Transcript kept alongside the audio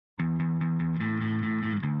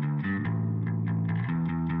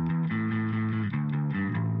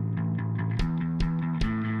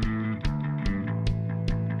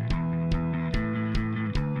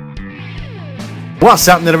What's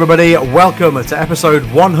happening, everybody? Welcome to episode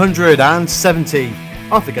 170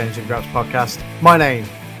 of the Games and Graps podcast. My name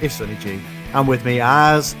is Sonny G, and with me,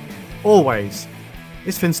 as always,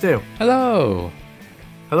 is Finn Steele. Hello.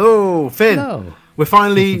 Hello, Finn. Hello. We're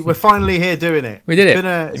finally here doing it. We did it.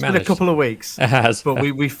 It's been a couple of weeks. It has. But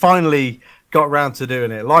we finally got round to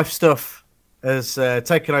doing it. Life stuff has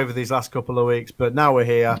taken over these last couple of weeks, but now we're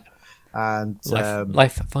here, and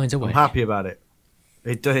life finds a way. I'm happy about it.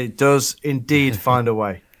 It does indeed find a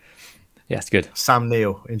way. Yeah, it's good. Sam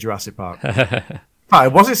Neill in Jurassic Park. Right,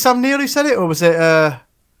 was it Sam Neill who said it, or was it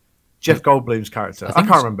Jeff Goldblum's character? I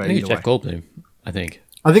can't remember. I think it's Jeff Goldblum. I think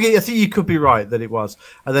you could be right that it was,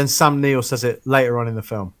 and then Sam Neill says it later on in the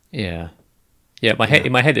film. Yeah. In my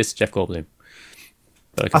head it's Jeff Goldblum.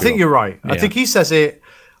 I think you're right. Yeah. I think he says it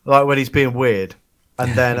like when he's being weird,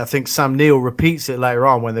 and then I think Sam Neill repeats it later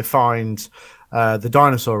on when they find the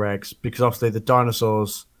dinosaur eggs, because obviously the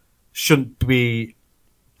dinosaurs shouldn't be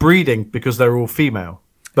breeding because they're all female,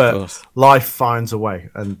 but life finds a way,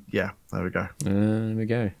 and yeah, there we go. There we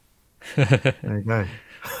go. There you go.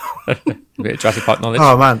 A bit of Jurassic Park knowledge.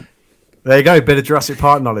 Oh man, there you go, bit of Jurassic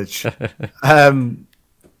Park knowledge.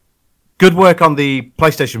 Good work on the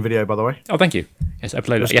PlayStation video, by the way. Oh, thank you. Yes, I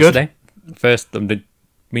uploaded it yesterday. First, I've been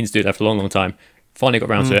meaning to do it after a long time. Finally got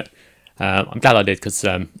around to it. I'm glad I did, because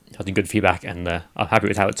I had good feedback, and I'm happy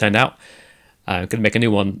with how it turned out. I'm going to make a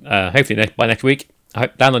new one, hopefully by next week. I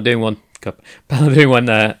plan on doing one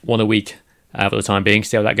a week for the time being,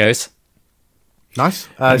 see how that goes. Nice.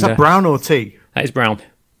 Is that brown or tea? That is brown.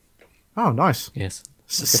 Oh, nice. Yes.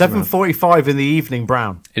 7:45 in the evening,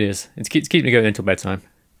 brown. It is. It keeps me going until bedtime.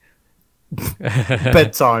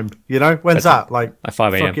 Bedtime, you know? When's bedtime. that? Like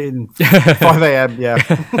 5 a.m. Fucking 5 a.m. Yeah.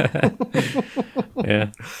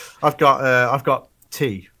 Yeah. I've got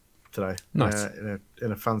tea today. Nice.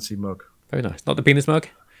 In a fancy mug. Very nice. Not the penis mug?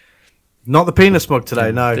 Not the penis mug today.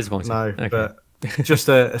 Yeah, no. Okay. But just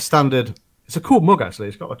a standard. It's a cool mug, actually.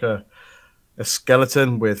 It's got like a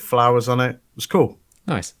skeleton with flowers on it. It's cool.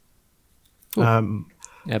 Nice. Cool.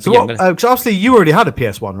 So obviously you already had a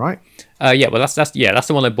PS1, right? Yeah. Well, that's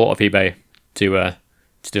the one I bought off eBay to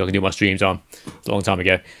do my streams on a long time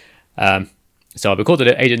ago. So I recorded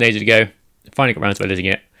it ages ago. Finally got around to editing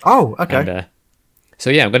it. Oh, okay. And, so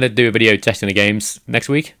yeah, I'm going to do a video testing the games next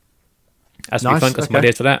week. That's going to be fun. Got some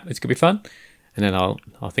ideas for that. It's going to be fun. And then I'll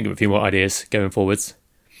think of a few more ideas going forwards.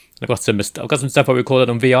 I've got some stuff I recorded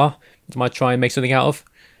on VR that I might try and make something out of.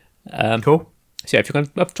 Cool. So yeah,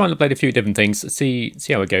 I'm trying to play a few different things, see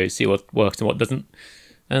how it goes, see what works and what doesn't.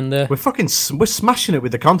 And we're smashing it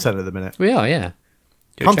with the content at the minute. We are, yeah.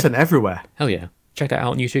 Content everywhere. Hell yeah! Check that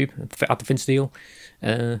out on YouTube at the Finn Steele.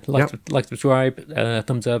 Like, subscribe,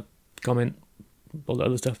 thumbs up, comment, all that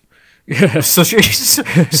other stuff. such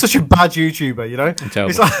a bad YouTuber, you know.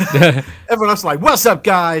 It's like everyone else is like, "What's up,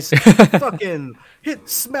 guys? Fucking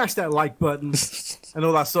smash that like button and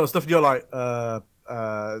all that sort of stuff." And you're like,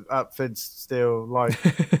 at Finn Steele, like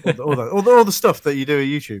all the stuff that you do at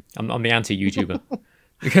YouTube. I'm the anti-YouTuber.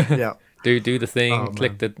 Yeah. Do the thing,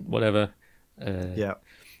 click the whatever. Yeah.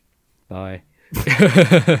 Bye.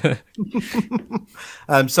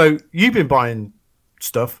 So you've been buying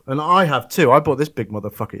stuff, and I have too. I bought this big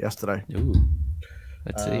motherfucker yesterday. Ooh.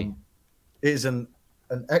 Let's see. It is an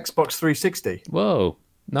Xbox 360. Whoa,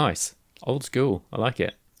 nice. Old school. I like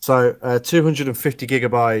it. So 250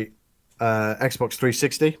 gigabyte Xbox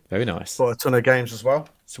 360. Very nice. Bought a ton of games as well.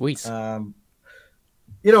 Sweet. You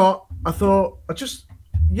know what? I thought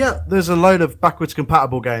there's a load of backwards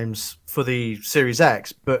compatible games for the Series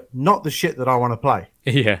X, but not the shit that I want to play.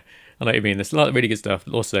 Yeah, I know what you mean. There's a lot of really good stuff,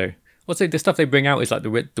 but also the stuff they bring out is like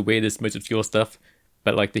the weirdest, most obscure stuff.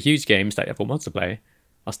 But like the huge games that everyone wants to play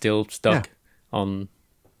are still stuck on,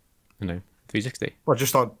 360. Well,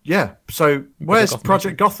 just on So where's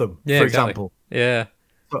Project Gotham, for example? Yeah.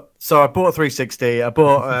 So I bought a 360. I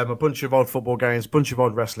bought a bunch of old football games, a bunch of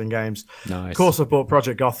old wrestling games. Nice. Of course, I bought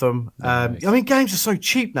Project Gotham. Nice. I mean, games are so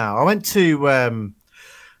cheap now. I went to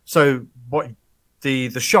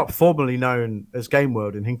the shop formerly known as Game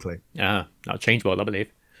World in Hinckley. Yeah, now Change World, I believe.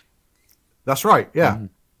 That's right. Yeah.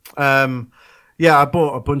 I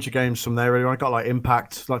bought a bunch of games from there. I got like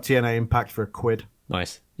Impact, like TNA Impact for £1.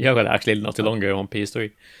 Nice. Yeah, I got it actually not too long ago on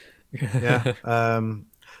PS3. Yeah.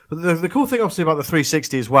 But the cool thing, obviously, about the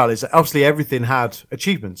 360 as well is that obviously everything had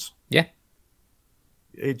achievements. Yeah.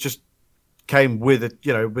 It just came with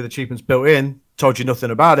with achievements built in. Told you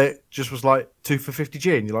nothing about it. Just was like 2 for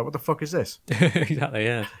 50G, and you're like, what the fuck is this? Exactly.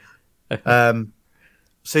 Yeah.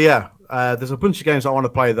 So yeah, there's a bunch of games I want to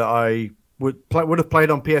play that I would have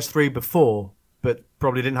played on PS3 before, but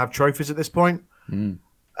probably didn't have trophies at this point.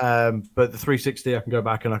 But the 360, I can go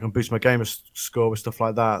back and I can boost my gamer score with stuff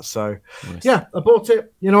like that. So, Nice. yeah, I bought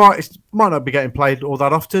it. You know what? It might not be getting played all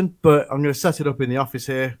that often, but I'm going to set it up in the office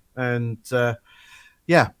here and,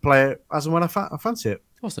 play it as and when I fancy it.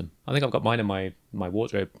 Awesome. I think I've got mine in my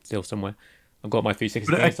wardrobe still somewhere. I've got my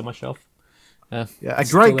 360 games on my shelf. A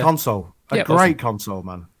great console. Great console,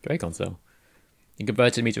 man. Great console. It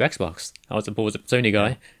converted me to Xbox. I was a Sony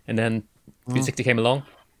guy, and then 360 came along,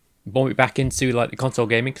 brought me back into like the console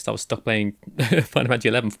gaming because I was stuck playing Final Fantasy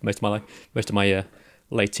 11 for most of my life, most of my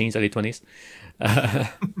late teens, early 20s.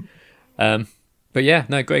 But yeah,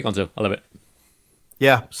 no, great console. I love it.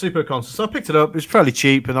 Yeah, super console. So I picked it up. It was fairly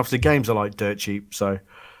cheap, and obviously games are like dirt cheap. So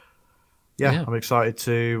yeah. I'm excited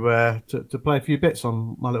to play a few bits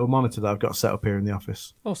on my little monitor that I've got set up here in the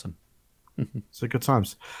office. Awesome. So good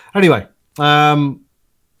times. Anyway,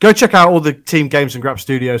 go check out all the Team Games and Graps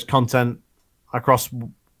Studios content across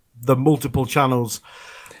the multiple channels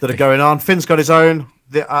that are going on. Finn's got his own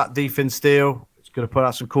at the Finn Steel. He's going to put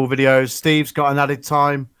out some cool videos. Steve's got an added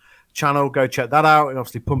time channel. Go check that out. And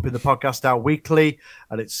obviously pumping the podcast out weekly,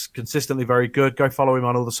 and it's consistently very good. Go follow him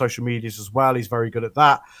on all the social medias as well. He's very good at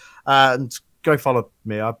that. And go follow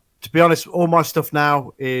me. To be honest, all my stuff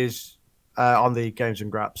now is on the Games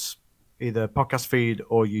and Graps, either podcast feed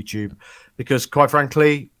or YouTube, because quite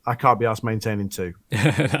frankly, I can't be asked maintaining two.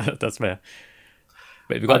 That's fair.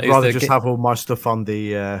 But I'd rather just have all my stuff on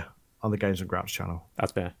the Games and Graps channel.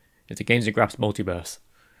 That's fair. It's a Games and Graps multiverse.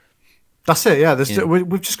 That's it. Yeah,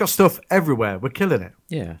 we've just got stuff everywhere. We're killing it.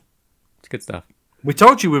 Yeah, it's good stuff. We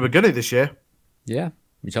told you we were good at this year. Yeah,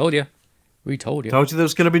 we told you. We told you. Told you there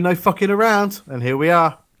was going to be no fucking around, and here we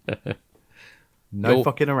are. No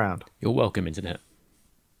fucking around. You're welcome, Internet.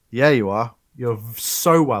 Yeah, you are. You're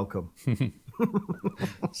so welcome.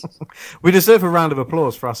 We deserve a round of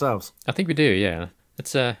applause for ourselves. I think we do, yeah.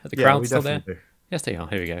 It's the crowd still there? Do. Yes, they are.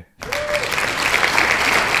 Here we go. Thank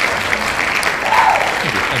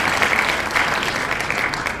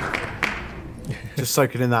you. Just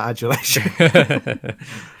soaking in that adulation.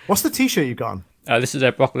 What's the T-shirt you got on? This is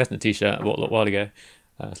a Brock Lesnar T-shirt I bought a while ago.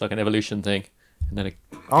 It's like an evolution thing, and then it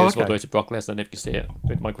goes all the way to Brock Lesnar. If you see it,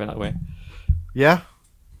 with the microphone that way. Yeah.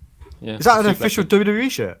 Yeah. Is that an official WWE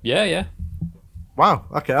shirt? Yeah. Wow.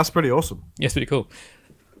 Okay, that's pretty awesome. Yeah, it's pretty cool.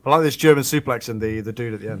 I like this German suplex and the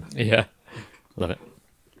dude at the end. Yeah, love it.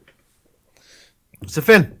 So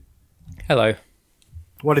Finn. Hello.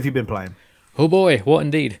 What have you been playing? Oh boy, what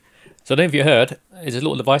indeed. So I don't know if you heard, there's a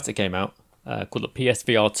little device that came out called the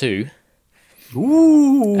PSVR 2.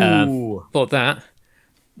 Ooh. Bought that.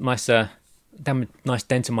 Nice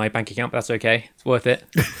dent in my bank account, but that's okay. It's worth it.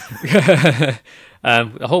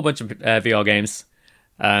 A whole bunch of VR games.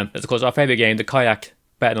 There's of course our favourite game, the Kayak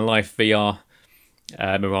Better Than Life VR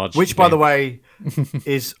Mirage. Which, by the way,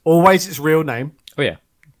 is always its real name. Oh yeah,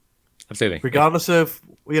 absolutely. Regardless of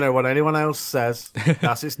what anyone else says,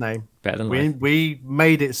 that's its name. Better Than Life. We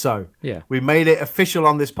made it so. Yeah, we made it official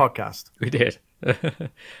on this podcast. We did.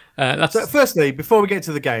 So firstly, before we get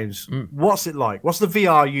to the games, what's it like? What's the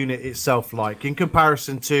VR unit itself like in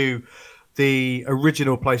comparison to the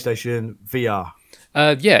original PlayStation VR?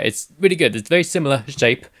 Yeah, it's really good. It's very similar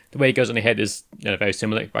shape. The way it goes on the head is very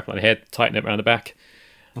similar. Back on the head, tighten it around the back.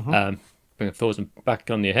 Bring the forwards and back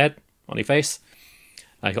on your head, on your face.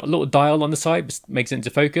 You've got a little dial on the side, which makes it into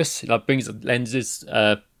focus. It brings the lenses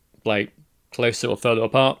like closer or further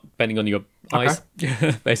apart, depending on your eyes,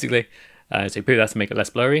 basically. So you put that to make it less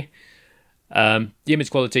blurry. The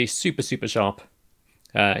image quality super sharp.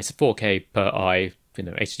 It's a 4K per eye,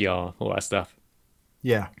 HDR, all that stuff.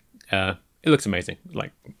 Yeah. It looks amazing.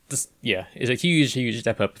 Like this, yeah, it's a huge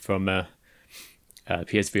step up from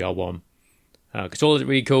PSVR 1. Controllers are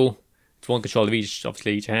really cool. It's one controller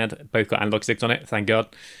each hand. Both got analog sticks on it, thank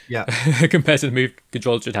God. Yeah. Compared to the Move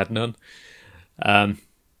controllers, which had none.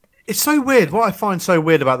 It's so weird. What I find so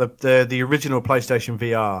weird about the original PlayStation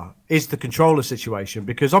VR is the controller situation,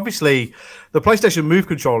 because obviously the PlayStation Move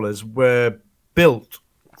controllers were built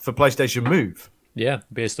for PlayStation Move. Yeah,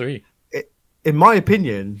 PS3. In my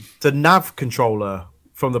opinion, the nav controller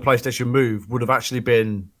from the PlayStation Move would have actually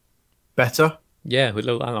been better. Yeah, with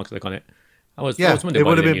a little analog stick on it.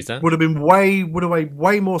 It would have been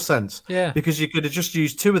way more sense. Yeah, because you could have just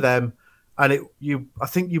used two of them, and I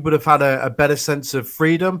think you would have had a better sense of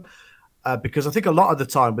freedom. Because I think a lot of the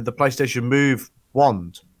time with the PlayStation Move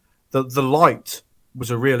wand, the light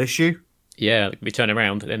was a real issue. Yeah, like if you turn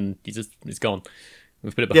around, then it's gone.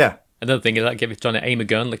 We've put it back. Yeah. Another thing is, like, if you're trying to aim a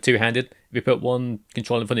gun, like two-handed, if you put one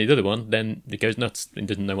controller in front of the other one, then it goes nuts and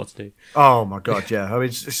doesn't know what to do. Oh my God, yeah. I mean,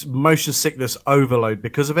 it's motion sickness overload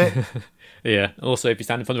because of it. Yeah. Also, if you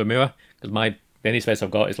stand in front of a mirror, because my The only space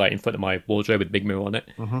I've got is like in front of my wardrobe with a big mirror on it.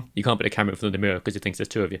 Mm-hmm. You can't put a camera in front of the mirror because it thinks there's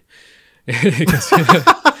two of you.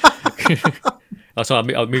 So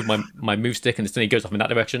I'll move my move stick and it suddenly goes off in that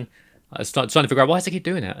direction. I started trying to figure out why does it keep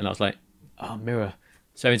doing it, and I was like, oh, mirror.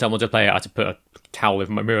 So every time I wanted to play it, I had to put a towel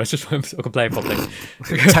over my mirror just so I could play it properly.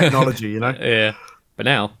 Technology, you know. Yeah, but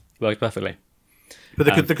now it works perfectly.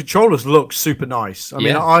 But the controllers look super nice. I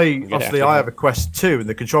mean, I have a Quest 2, and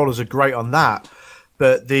the controllers are great on that.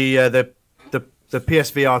 But the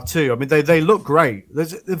PSVR 2, I mean, they look great.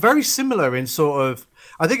 They're very similar in sort of.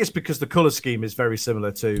 I think it's because the color scheme is very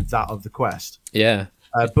similar to that of the Quest. Yeah.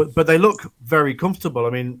 But they look very comfortable. I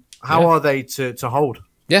mean, how are they to hold?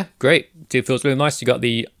 Yeah, great. It feels really nice. You got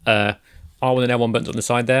the R1 and L1 buttons on the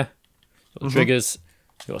side there. Triggers.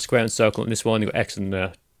 You got square and circle on this one. You got X and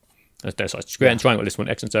square and triangle on this one.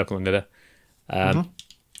 X and circle on the other. And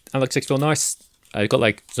like 6 feel nice. You've got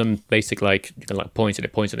like some basic like you can like point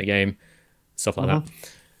at the game, stuff like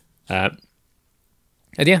that.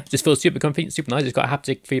 And yeah, just feels super comfy, super nice. It's got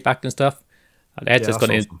haptic feedback and stuff. The headset's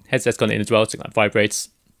gone in as well, so it like vibrates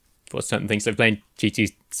for certain things. So if you're playing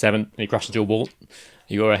GT7 and you crash into a wall,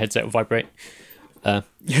 your headset will vibrate. How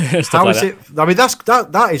is it? I mean,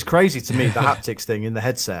 that is crazy to me. The haptics thing in the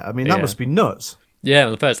headset. I mean, that must be nuts. Yeah,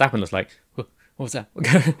 when the first happened, I was like, what was that?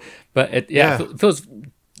 But it feels.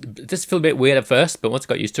 It just felt a bit weird at first, but once I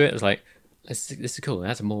got used to it, I was like, this is cool. That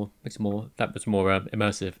was more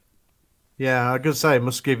immersive. Yeah, I was going to say it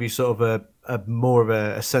must give you sort of a more of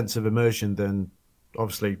a sense of immersion than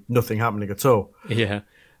obviously nothing happening at all. Yeah.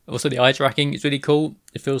 Also, the eye tracking is really cool.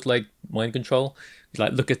 It feels like mind control. It's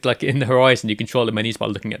like look at like in the horizon, you control the menus by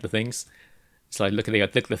looking at the things. It's like look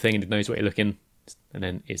at the thing and it knows what you're looking, and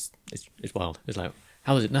then it's wild. It's like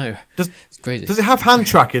how does it know? It's crazy. Does it have hand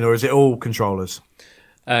tracking or is it all controllers?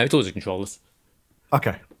 It's all the controllers.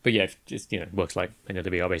 Okay. But yeah, just works like any other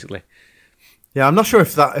VR basically. Yeah, I'm not sure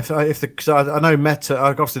because I know Meta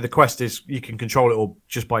obviously the Quest is you can control it all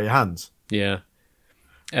just by your hands. Yeah.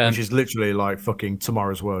 Which is literally like fucking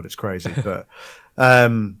tomorrow's world. It's crazy, but I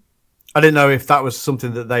didn't know if that was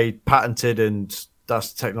something that they patented and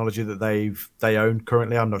that's technology that they own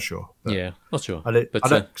currently. I'm not sure. Yeah, not sure. I know the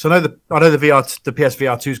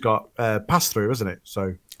PSVR 2's got pass through, isn't it?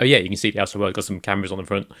 So yeah, you can see the outside world. It's got some cameras on the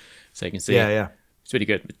front, so you can see. Yeah. It's really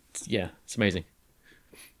good. It's amazing.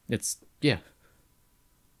 It's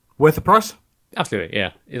worth the price. Absolutely,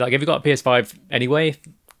 yeah. Like if you've got a PS5 anyway,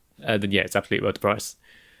 then yeah, it's absolutely worth the price.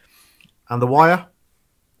 And the wire?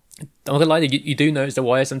 I'm not gonna lie, you do notice the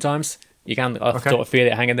wire sometimes. You can sort of feel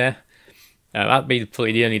it hanging there. That'd be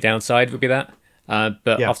probably the only downside would be that.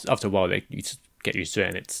 But after a while, you just get used to it,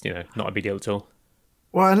 and it's not a big deal at all.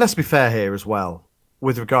 Well, and let's be fair here as well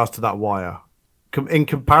with regards to that wire. In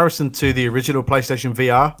comparison to the original PlayStation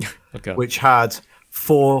VR, which had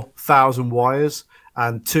 4,000 wires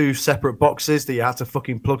and 2 separate boxes that you had to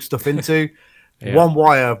fucking plug stuff into. One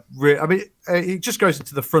wire, I mean, it just goes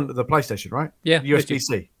into the front of the PlayStation, right? Yeah.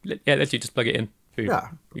 USB-C. Yeah, lets you just plug it in. Be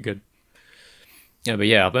good. Yeah, but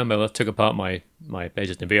yeah, I remember I took apart my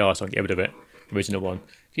PlayStation VR so I could get rid of it. The original one.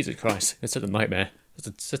 Jesus Christ, it's such a nightmare.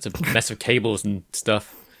 It's such a mess of cables and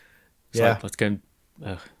stuff. It's going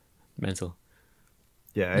mental.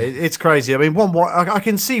 Yeah, it's crazy. I mean, I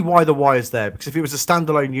can see why the wire's there, because if it was a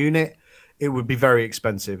standalone unit, it would be very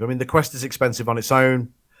expensive. I mean, the Quest is expensive on its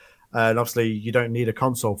own, and obviously you don't need a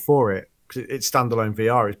console for it because it's standalone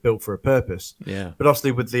VR. It's built for a purpose. Yeah. But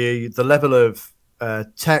obviously with the level of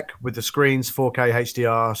tech with the screens, 4K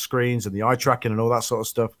HDR screens and the eye tracking and all that sort of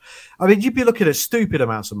stuff, I mean, you'd be looking at stupid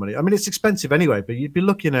amounts of money. I mean, it's expensive anyway, but you'd be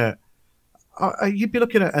looking at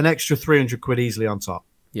an extra 300 quid easily on top.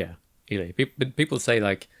 Yeah. People say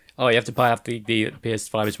like, oh, you have to buy the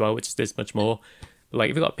PS5 as well, which is this much more. But like,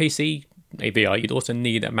 if you've got a PC VR, you'd also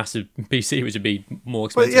need a massive PC, which would be more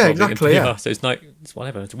expensive. But yeah, exactly. Yeah. So it's like it's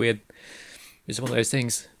whatever. It's weird. It's one of those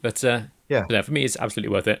things. But for me, it's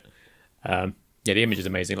absolutely worth it. The image is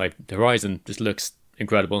amazing. Like the horizon just looks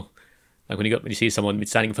incredible. Like when you see someone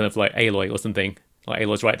standing in front of like Aloy or something, like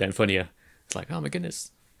Aloy's right there in front of you. It's like, oh my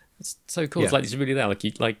goodness, it's so cool. It's like it's really there.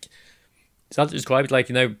 It's hard to describe it,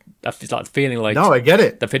 it's like feeling like... No, I get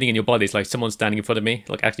it. The feeling in your body is like someone's standing in front of me.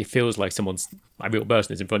 Like, actually feels like a real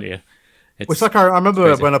person is in front of you. It's like I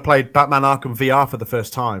remember when I played Batman Arkham VR for the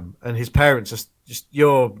first time, and his parents just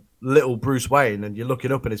your little Bruce Wayne, and you're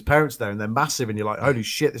looking up and his parents there, and they're massive, and you're like, holy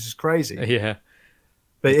shit, this is crazy. Yeah.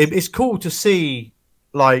 But it's cool to see,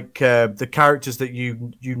 like, the characters that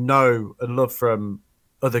you know and love from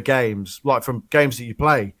other games, like from games that you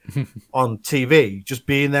play on TV, just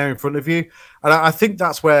being there in front of you. And I think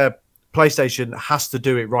that's where PlayStation has to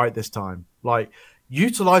do it right this time. Like,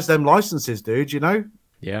 utilize them licenses, dude,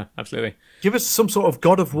 Yeah, absolutely. Give us some sort of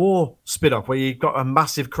God of War spin-off where you've got a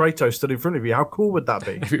massive Kratos stood in front of you. How cool would that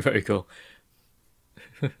be? That'd be very cool.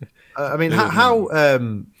 I mean,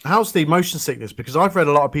 how's the motion sickness? Because I've read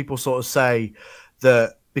a lot of people sort of say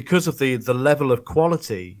that because of the level of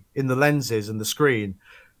quality in the lenses and the screen,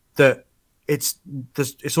 that it's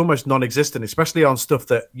almost non-existent, especially on stuff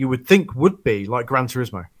that you would think would be like Gran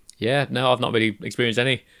Turismo. Yeah, no, I've not really experienced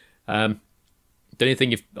any. The only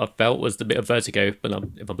thing I felt was the bit of vertigo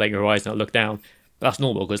when if I'm playing Horizon, I look down. But that's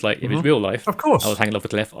normal because, like, if it's real life, of course, I was hanging off a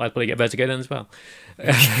cliff, I'd probably get vertigo then as well.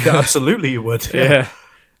 Yeah, absolutely, you would. Yeah.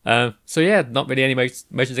 So yeah, not really any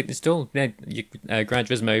motion sickness at all. Yeah, Gran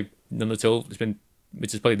Turismo, none at all.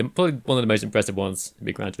 Which is probably one of the most impressive ones.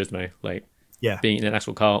 Big Gran Turismo, like being in an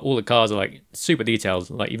actual car. All the cars are like super detailed,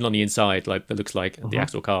 like even on the inside, like it looks like the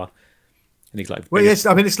actual car. And it's like, well, yes,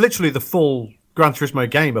 I mean it's literally the full Gran Turismo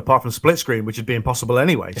game, apart from split screen, which would be impossible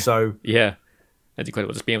anyway. So yeah, it's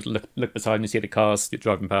incredible just being able to look beside and see the cars you're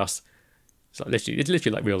driving past. It's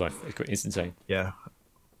literally like real life. It's insane. Yeah,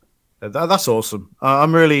 that's awesome.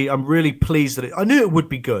 I'm really pleased that I knew it would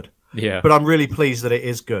be good. Yeah, but I'm really pleased that it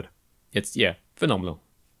is good. It's phenomenal.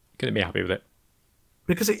 Couldn't be happy with it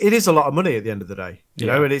because it is a lot of money at the end of the day, you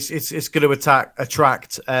know, and it's going to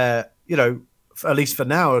attract you know, at least for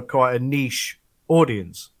now, quite a niche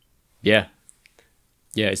audience. Yeah,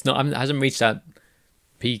 it's not. It hasn't reached that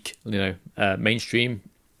peak, you know, mainstream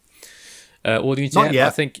audience not yet. I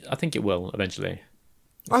think it will eventually.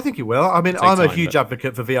 I think it will. I mean, I'm a huge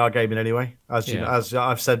advocate for VR gaming anyway, as you know, as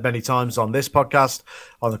I've said many times on this podcast,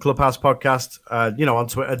 on the Clubhouse podcast, you know, on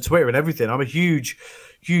Twitter and everything. I'm a huge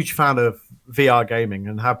fan of VR gaming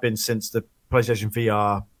and have been since the PlayStation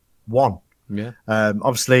VR 1. Yeah.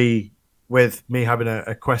 Obviously, with me having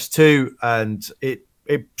a Quest 2, and it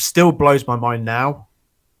still blows my mind now.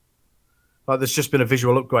 Like, there's just been a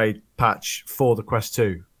visual upgrade patch for the Quest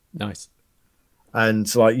 2. Nice.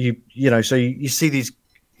 And like you know, so you see these.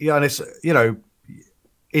 Yeah, and it's, you know,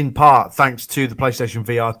 in part thanks to the PlayStation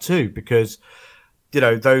VR 2, because, you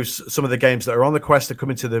know, some of the games that are on the Quest are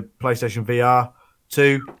coming to the PlayStation VR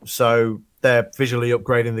 2, so they're visually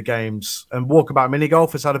upgrading the games. And Walkabout Mini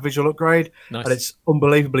Golf has had a visual upgrade, and it's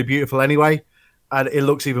unbelievably beautiful anyway, and it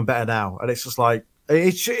looks even better now. And it's just like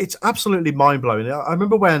it's absolutely mind blowing. I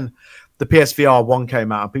remember when the PSVR 1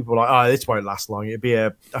 came out, and people were like, "Oh, this won't last long. It'd be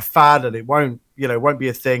a fad, and it won't be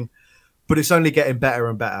a thing." But it's only getting better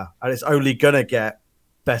and better, and it's only gonna get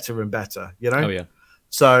better and better, you know. Oh yeah.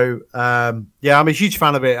 So yeah, I'm a huge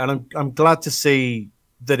fan of it, and I'm glad to see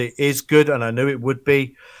that it is good, and I knew it would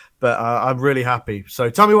be, but I'm really happy. So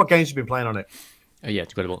tell me what games you've been playing on it. Oh yeah,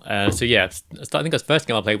 it's incredible. So yeah, I think the first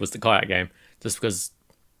game I played was the kayak game, just because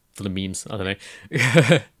for the memes. I don't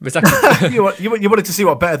know. But actually, you wanted to see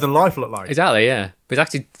what Better Than Life looked like. Exactly, yeah. But it's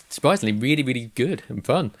actually surprisingly really, really good and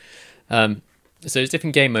fun. So there's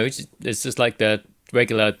different game modes. There's just like the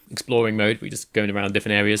regular exploring mode, where you're just going around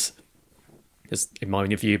different areas, just admiring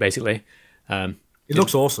your view, basically. It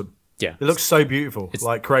looks awesome. Yeah. It looks so beautiful,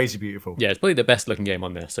 like crazy beautiful. Yeah, it's probably the best looking game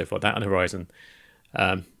on there so far, that and Horizon.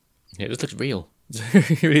 Yeah, it just looks real.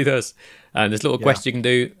 It really does. And there's little quests you can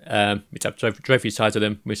do, which have trophies tied to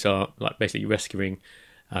them, which are like basically rescuing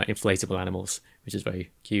inflatable animals, which is very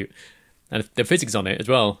cute. And the physics on it as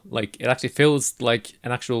well, like it actually feels like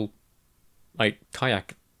an actual like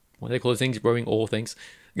kayak. What do they call those things? Rowing oar things.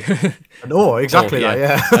 An oar, exactly.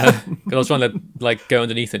 Because I was trying to like go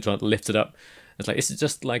underneath it, trying to lift it up. It's like, this is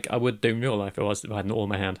just like I would do in real life if I had an oar in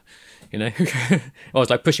my hand, you know. I was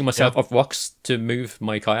like pushing myself off rocks to move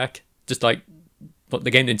my kayak, just like, but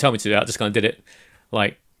the game didn't tell me to do that. I just kind of did it,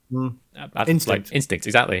 like instinct. Like instinct,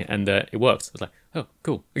 exactly, and it worked. I was like, oh,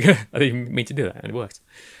 cool. I didn't even mean to do that, and it worked.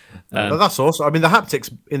 But that's awesome. I mean, the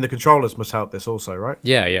haptics in the controllers must help this also, right?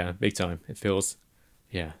 Yeah, big time. It feels,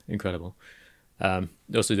 incredible.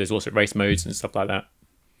 There's also race modes and stuff like that.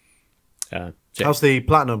 How's the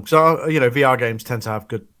platinum? So you know, VR games tend to have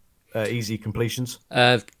good, easy completions.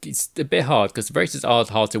 It's a bit hard because the races are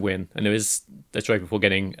hard to win, and there is a trophy for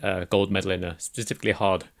getting a gold medal in a specifically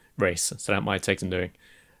hard race, so that might take some doing.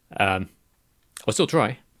 I'll still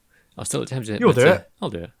try. I'll still attempt it. You'll do it. I'll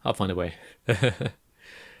do it. I'll find a way.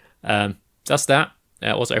 That's that.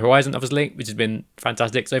 Also Horizon, obviously, which has been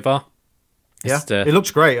fantastic so far. It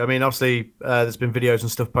looks great. I mean, obviously, there's been videos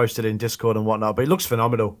and stuff posted in Discord and whatnot, but it looks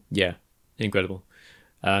phenomenal. Yeah, incredible.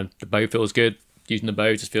 The bow feels good. Using the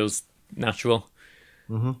bow just feels natural.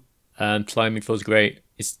 Climbing feels great.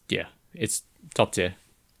 It's top tier.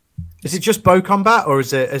 Is it just bow combat, or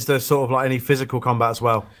is there sort of like any physical combat as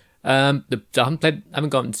well? I haven't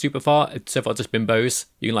gotten super far. So far, it's just been bows.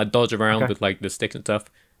 You can like dodge around with like the sticks and stuff.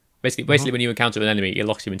 Basically, when you encounter an enemy, it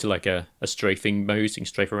locks you into like a strafing mode, so you can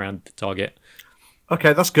strafe around the target.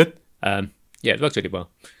 Okay, that's good. Yeah, it works really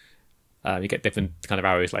well. You get different kind of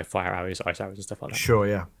arrows, like fire arrows, ice arrows, and stuff like that. Sure,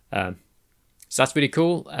 yeah. So that's really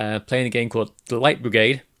cool. Playing a game called The Light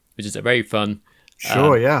Brigade, which is a very fun,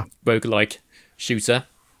 roguelike shooter.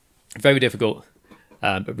 Very difficult,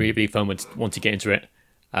 but really, really fun once you get into it.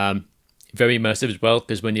 Very immersive as well,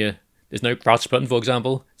 because there's no crouch button, for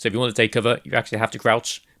example. So if you want to take cover, you actually have to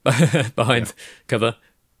crouch behind cover.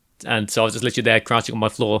 And so I was just literally there crouching on my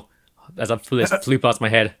floor as I flew past my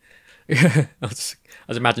head. I was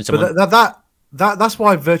imagining someone. But that's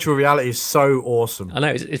why virtual reality is so awesome. I know,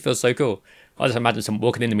 it feels so cool. I just imagine someone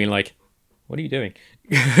walking into me like, "What are you doing?"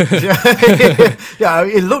 Yeah,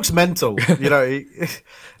 it looks mental.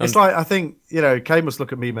 It's like, I think, Kay must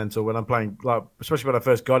look at me mental when I'm playing, like, especially when I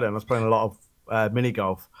first got it and I was playing a lot of mini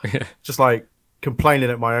golf. Just like complaining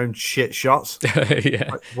at my own shit shots. Yeah.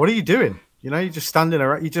 Like, what are you doing? You're just standing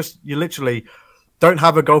around. You literally don't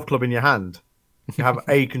have a golf club in your hand. You have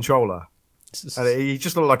a controller. And you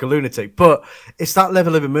just look like a lunatic. But it's that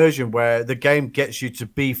level of immersion where the game gets you to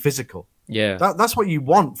be physical. Yeah. That's what you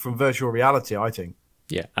want from virtual reality, I think.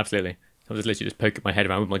 Yeah, absolutely. I was literally just poking my head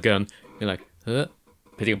around with my gun. You're like,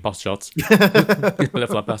 hitting on post shots.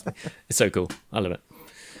 It's so cool. I love it.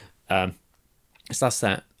 So that's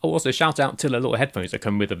that. Oh, also shout out to the little headphones that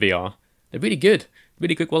come with the VR. They're really good.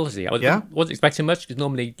 Really good quality. I wasn't expecting much, because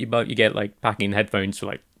normally you get like packing headphones for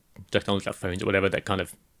like technology like phones or whatever, that kind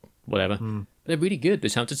of whatever. But they're really good. They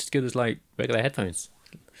sound just as good as like regular headphones.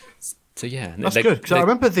 So yeah, that's good, because I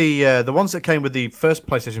remember the ones that came with the first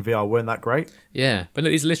PlayStation VR weren't that great. Yeah, but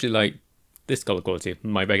it's literally like this color quality of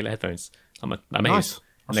my regular headphones. I'm amazed.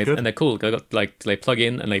 Nice. And they're cool. They plug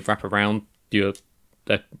in and they wrap around the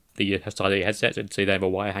side of your headset, so they have a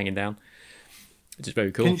wire hanging down, which is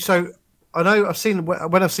very cool. So I know I've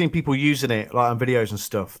seen people using it like on videos and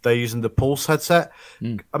stuff. They're using the Pulse headset.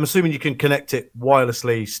 I'm assuming you can connect it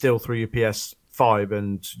wirelessly still through your PS5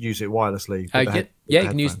 and use it wirelessly. You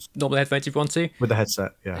can use normal headphones if you want to with the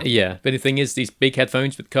headset. Yeah. But the thing is, these big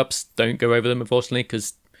headphones with cups don't go over them, unfortunately,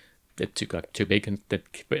 because they're too big and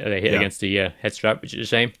they hit against the head strap, which is a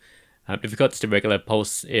shame. If you've got just the regular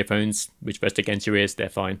Pulse earphones, which rest against your ears, they're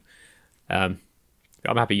fine. I'm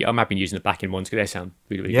happy using the back-in ones because they sound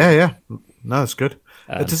really, really good. Yeah. No, that's good.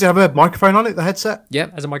 Does it have a microphone on it, the headset? Yeah,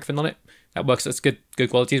 it has a microphone on it. That works. That's good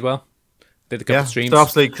quality as well. Did a couple of streams. So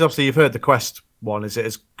obviously you've heard the Quest one. Is it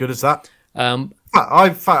as good as that?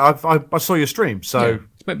 I saw your stream, so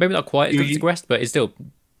maybe not quite as good as the Quest, but it's still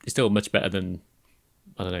much better than,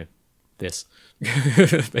 I don't know, this.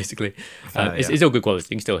 Basically, it's still good quality.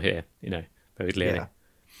 You can still hear, very clearly.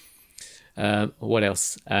 What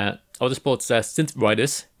else? Other sports, Synth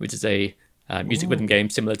Riders, which is a music rhythm game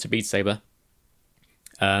similar to Beat Saber.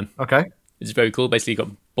 Okay, it's very cool. Basically, you've got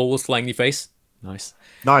balls flying in your face. Nice.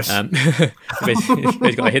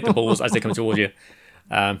 Basically, got to hit the balls as they come towards you.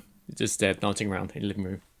 Just dancing around in the living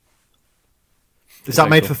room. Is that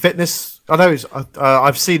made for fitness? I know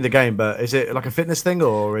I've seen the game, but is it like a fitness thing,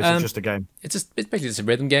 or is it just a game? It's basically just a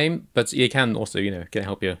rhythm game, but you can also can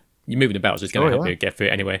help you. You're moving about, so it's going to help you get through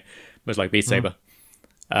it anyway. Much like Beat Saber.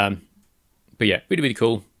 But yeah, really, really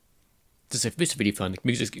cool. It's really fun. The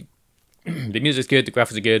music's good. The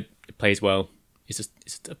graphics are good. It plays well. It's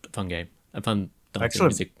a fun game. A fun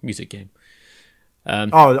dancing music game. I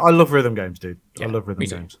love rhythm games, dude. I love rhythm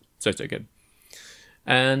games. So good.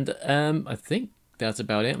 And I think that's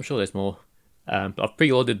about it. I'm sure there's more. But I've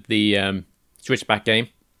pre-ordered the Switchback game.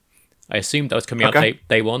 I assumed that was coming out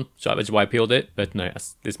day one, so that was why I pre-ordered it. But no,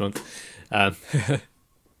 that's this month.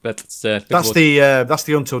 But that's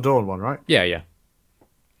the Until Dawn one, right? Yeah.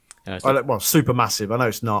 Super massive. I know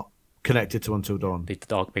it's not connected to Until Dawn. The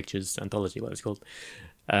Dark Pictures anthology, what it's called.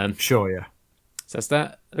 Sure, yeah. So that's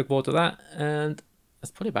that. Look forward to that, and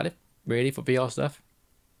that's probably about it, really, for VR stuff.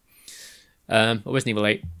 Resident Evil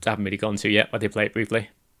 8, I haven't really gone to yet. I did play it briefly.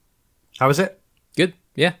 How is it? Good,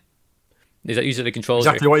 yeah. Is that usually the controls?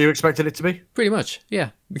 Exactly what you expected it to be? Pretty much, yeah.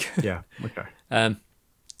 Yeah, okay.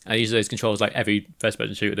 I use those controls like every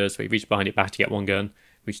first-person shooter does, where you reach behind your back to get one gun,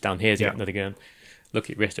 reach down here to get another gun, look at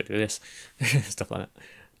your wrist to do this, stuff like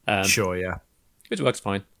that. Sure, yeah. Which works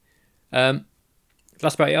fine.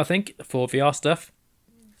 That's about it, I think, for VR stuff.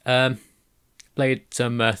 Played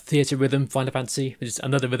some Theatre Rhythm Final Fantasy, which is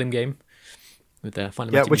another rhythm game. With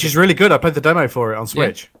Final Fantasy which is really good. I played the demo for it on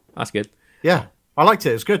Switch. Yeah, that's good. Yeah, I liked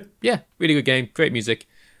it. It's good. Yeah, really good game. Great music.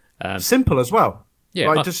 Simple as well. Yeah,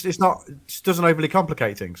 like, it doesn't overly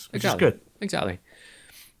complicate things, which is good. Exactly.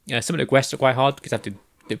 Some of the quests are quite hard because you have to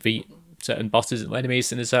defeat certain bosses and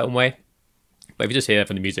enemies in a certain way. But if you're just here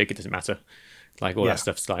for the music, it doesn't matter. Like all that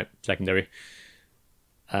stuff's like secondary.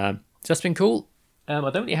 So that's been cool. I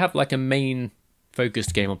don't really have like a main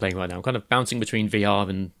focused game I'm playing right now. I'm kind of bouncing between VR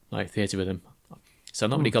and like theatre with them. So I've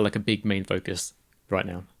not really got like a big main focus right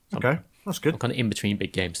now. Okay, that's good. I'm kind of in between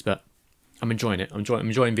big games, but I'm enjoying it. I'm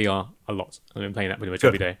enjoying VR a lot. I've been playing that pretty much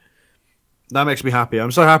every day. That makes me happy.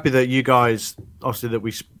 I'm so happy that you guys, obviously,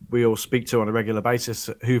 that we all speak to on a regular basis,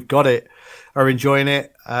 who've got it, are enjoying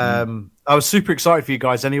it. I was super excited for you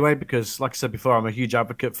guys anyway, because, like I said before, I'm a huge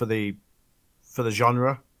advocate for the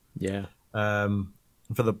genre. Yeah.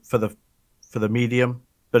 For the medium,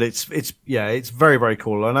 but it's very, very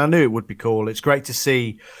cool, and I knew it would be cool. It's great to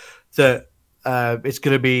see that it's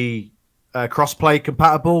going to be cross-play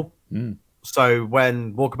compatible. So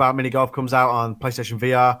when Walkabout Mini Golf comes out on PlayStation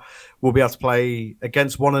VR, we'll be able to play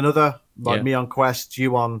against one another, like me on Quest,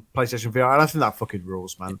 you on PlayStation VR, and I think that fucking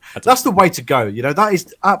rules, man. That's the way to go. You know, that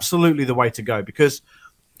is absolutely the way to go, because,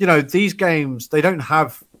 you know, these games, they don't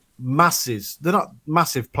have masses. They're not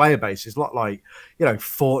massive player bases, not like, you know,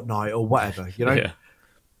 Fortnite or whatever, you know,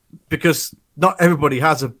 because not everybody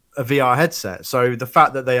has a VR headset. So the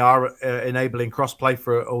fact that they are enabling crossplay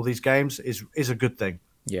for all these games is a good thing.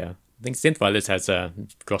 Yeah. I think Synthwriters has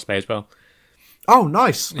crossplay as well. Oh,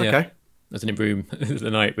 nice. Okay. I was in a room the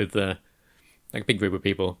night with like a big group of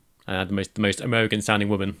people. The most American sounding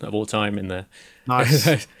woman of all time in there.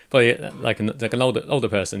 Nice. Probably like an older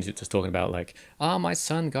person just talking about like, my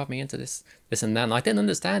son got me into this and that, and I didn't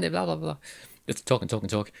understand it, blah blah blah. Just talk.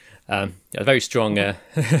 A very strong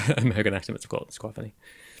American accent. It's quite funny.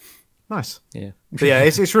 Nice. Yeah. But yeah,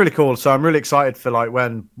 it's really cool. So I'm really excited for like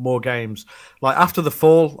when more games, like After the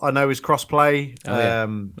Fall, I know is crossplay.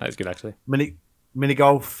 That's good actually. Mini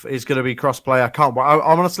golf is going to be crossplay. I can't.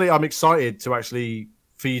 I'm excited to actually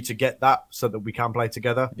for you to get that so that we can play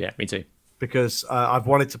together. Yeah, me too. Because I've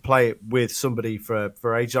wanted to play it with somebody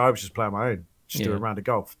for ages. I was just playing my own, just do a round of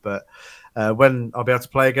golf. But when I'll be able to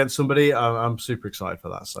play against somebody, I'm super excited for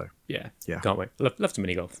that. So yeah, can't wait. Love to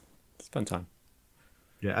mini golf. It's a fun time.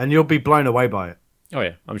 Yeah, and you'll be blown away by it. Oh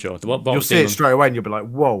yeah, I'm sure. You'll see it straight away, and you'll be like,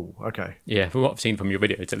 "Whoa, okay." Yeah, from what I've seen from your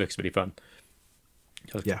videos, it looks really fun.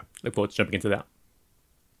 Look forward to jumping into that.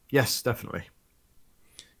 Yes, definitely.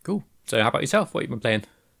 Cool. So, how about yourself? What have you been playing?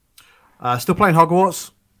 Still playing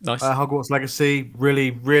Hogwarts. Nice. Hogwarts Legacy.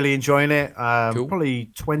 Really, really enjoying it. Cool.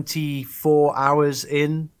 Probably 24 hours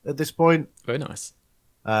in at this point. Very nice.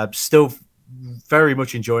 Still very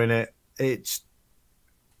much enjoying it.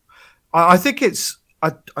 I think it's.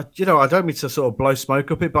 I don't mean to sort of blow smoke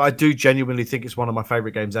up it, but I do genuinely think it's one of my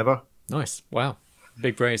favorite games ever. Nice. Wow.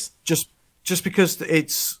 Big praise. Just because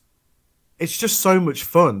it's just so much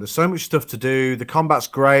fun. There's so much stuff to do. The combat's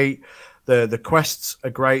great. The quests are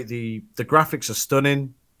great. The graphics are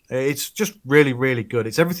stunning. It's just really, really good.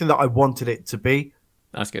 It's everything that I wanted it to be.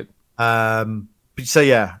 That's good. But so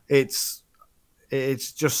yeah, it's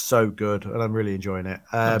just so good, and I'm really enjoying it.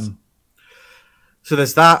 Nice. So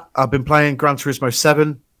there's that. I've been playing Gran Turismo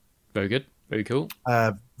 7. Very good. Very cool.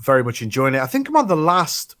 Very much enjoying it. I think I'm on the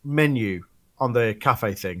last menu on the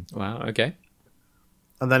cafe thing. Wow, okay.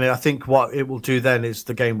 And then I think what it will do then is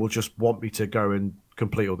the game will just want me to go and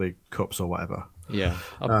complete all the cups or whatever. Yeah.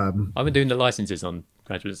 I've been doing the licenses on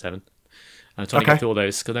Gran Turismo 7. I'm trying to get through all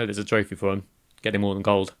those, because I know there's a trophy for them, getting more than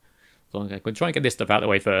gold. So I'm going to try and get this stuff out of the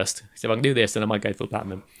way first. So if I can do this, then I might go for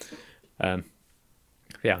platinum.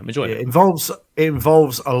 Yeah, I'm enjoying it. It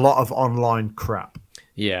involves a lot of online crap.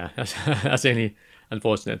 Yeah, that's the only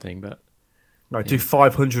unfortunate thing. But like, do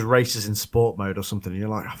 500 races in sport mode or something. And you're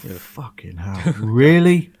like, fucking hell,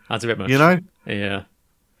 really? That's a bit much. You know? Yeah.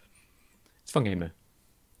 It's a fun game though.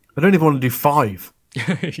 I don't even want to do 5.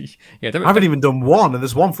 Yeah, I haven't even done 1, and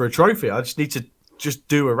there's 1 for a trophy. I just need to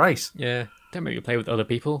do a race. Yeah, don't make me play with other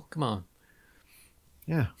people. Come on.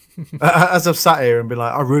 Yeah. As I've sat here and been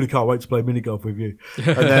like, I really can't wait to play mini golf with you.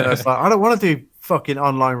 And then I was like, I don't want to do fucking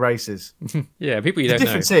online races. Yeah, people you don't know.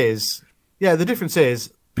 The difference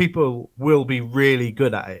is people will be really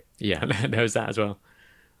good at it. Yeah, there's that as well.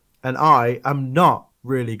 And I am not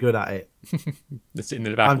really good at it. Sitting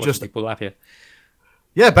in the back watching people laugh here.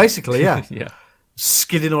 Yeah, basically, yeah. Yeah.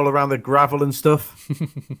 Skidding all around the gravel and stuff.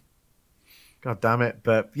 God damn it.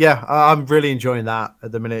 But yeah, I'm really enjoying that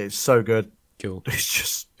at the minute. It's so good. Cool.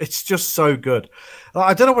 It's just so good.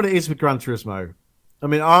 I don't know what it is with Gran Turismo. I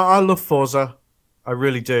mean, I love Forza. I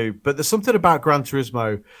really do. But there's something about Gran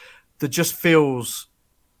Turismo that just feels...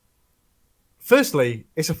 Firstly,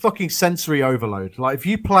 it's a fucking sensory overload. Like, if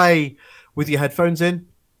you play with your headphones in,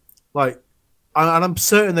 like... And I'm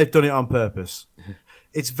certain they've done it on purpose.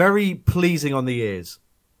 It's very pleasing on the ears.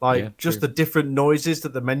 Like, the different noises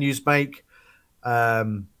that the menus make.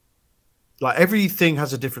 Like, everything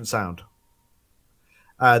has a different sound.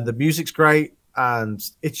 and the music's great, and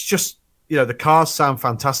it's just, you know, the cars sound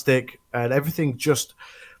fantastic, and everything just,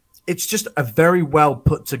 it's just a very well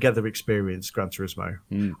put together experience, Gran Turismo.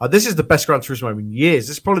 This is the best Gran Turismo in years.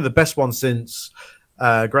 This is probably the best one since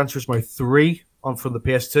Gran Turismo 3 from the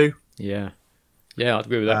PS2. Yeah, I'd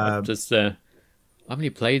agree with that. I haven't really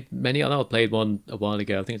played many. I know I played one a while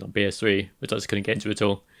ago. I think it's on PS3, which I just couldn't get into at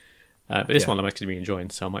all. But this one I'm actually really enjoying,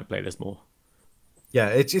 so I might play this more. Yeah,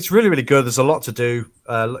 it's really, really good. There's a lot to do.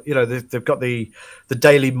 You know, they've got the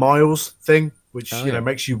daily miles thing, which you know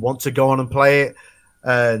makes you want to go on and play it,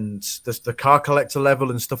 and there's the car collector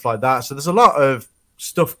level and stuff like that. So there's a lot of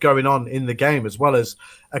stuff going on in the game, as well as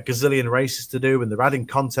a gazillion races to do, and they're adding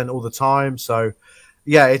content all the time. So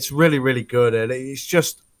yeah, it's really, really good, and it's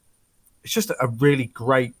just a really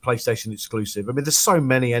great PlayStation exclusive. I mean, there's so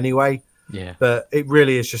many anyway. Yeah, but it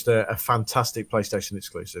really is just a fantastic PlayStation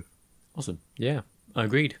exclusive. Awesome. Yeah, I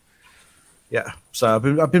agreed. Yeah, so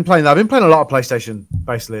I've been playing that. I've been playing a lot of PlayStation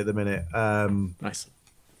basically at the minute. Nice.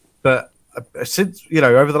 But since, you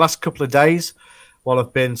know, over the last couple of days, while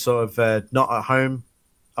I've been sort of not at home,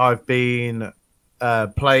 I've been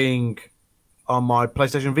playing on my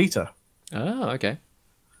PlayStation Vita. Oh, okay.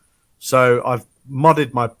 So I've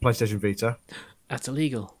modded my PlayStation Vita. That's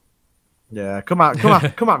illegal. Yeah, come at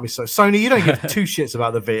me. So Sony, you don't give two shits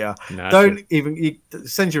about the Vita. No, don't even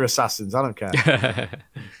send your assassins. I don't care.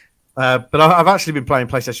 But I've actually been playing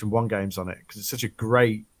PlayStation 1 games on it because it's such a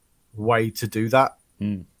great way to do that.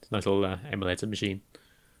 It's a nice little emulator machine.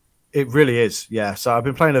 It really is. Yeah. So I've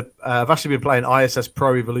been playing I've actually been playing ISS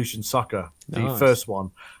Pro Evolution Soccer, the first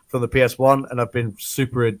one from the PS1, and I've been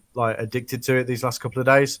super addicted to it these last couple of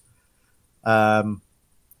days.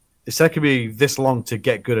 It's taken me this long to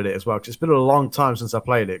get good at it as well, because it's been a long time since I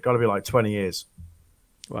played it. Got to be like 20 years.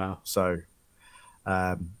 Wow. So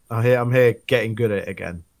I'm here getting good at it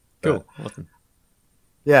again. Cool. Awesome.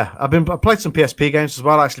 Yeah, I played some PSP games as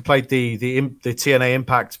well. I actually played the TNA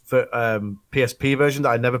Impact for, PSP version that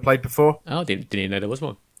I never played before. Oh, didn't even know there was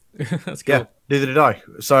one. That's cool. Yeah, neither did I.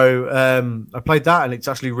 So I played that, and it's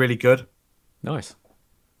actually really good. Nice.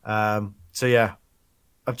 So yeah,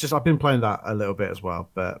 I've been playing that a little bit as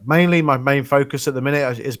well, but mainly my main focus at the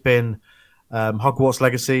minute has been Hogwarts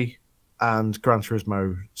Legacy and Gran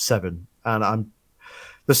Turismo 7, and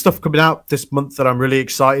there's stuff coming out this month that I'm really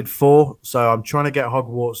excited for. So I'm trying to get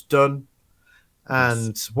Hogwarts done,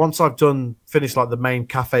 and once I've finished like the main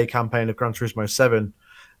cafe campaign of Gran Turismo 7,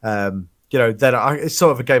 you know, then it's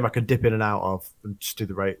sort of a game I can dip in and out of and just do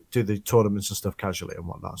the tournaments and stuff casually and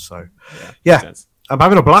whatnot. So yeah, I'm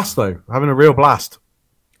having a blast though. I'm having a real blast.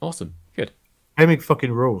 Awesome. Good. Gaming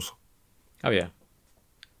fucking rules. Oh, yeah.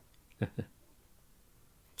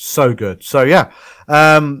 So good. So, yeah.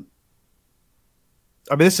 I mean,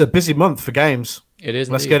 this is a busy month for games. It is.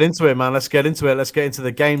 Let's get into it, man. Let's get into it. Let's get into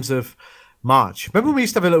the games of March. Remember when we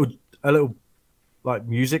used to have a little like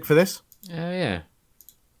music for this? Yeah.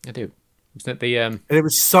 I do. Wasn't it the... And it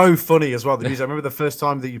was so funny as well, the music. I remember the first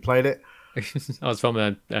time that you played it. I was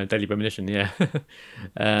from Daily Premonition, yeah.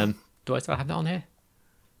 Do I still have that on here?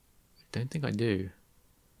 Don't think I do.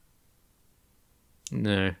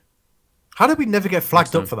 No. How did we never get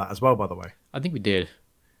flagged up for that as well, by the way? I think we did.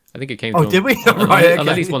 I think it came from... did we? Right, at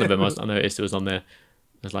least one of them. I noticed it was on there. I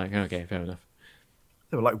was like, okay, fair enough.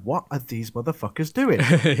 They were like, what are these motherfuckers doing?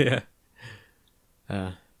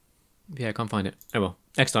 Yeah. Yeah, I can't find it. Oh well,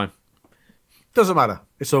 next time. Doesn't matter.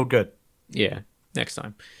 It's all good. Yeah, next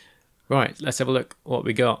time. Right, let's have a look what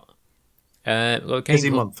we got. Busy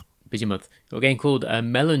month. Busy month. Got a game called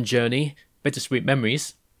Melon Journey, Bittersweet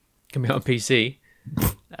Memories, coming out on PC.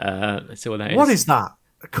 Let's see what that is. What is that?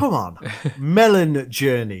 Come on. Melon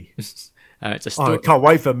Journey. It's a story. I can't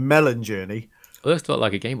wait for Melon Journey. It looks a lot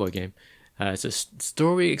like a Game Boy game. It's a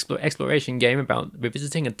story exploration game about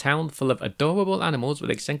revisiting a town full of adorable animals with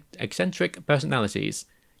eccentric personalities.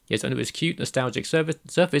 Yet under its cute, nostalgic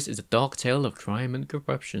surface is a dark tale of crime and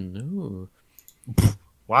corruption. Ooh.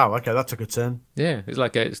 Wow, okay, that took a turn. Yeah, it's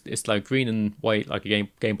like green and white, like a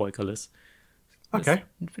Game Boy colors. Okay.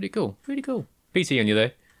 It's pretty cool. Pretty cool. PC only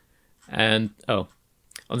though. And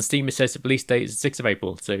on Steam it says the release date is 6th of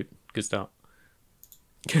April, so good start.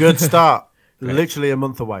 Good start. Literally a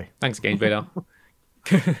month away. Thanks, Games Radar.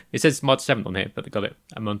 It says March 7th on here, but they got it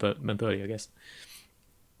a month early, I guess.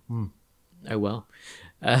 Oh well.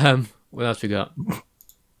 What else we got?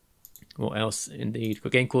 What else indeed? Got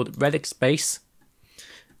a game called Relic Space.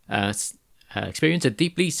 Experience a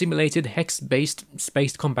deeply simulated hex-based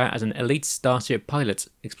space combat as an elite starship pilot.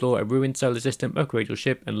 Explore a ruined solar system, upgrade your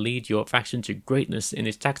ship, and lead your faction to greatness in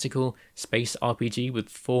this tactical space RPG with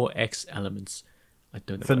 4X elements. I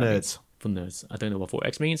don't know. For nerds. For nerds. I don't know what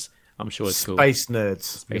 4X means. I'm sure it's cool. Space nerds.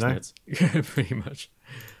 Space nerds. Pretty much.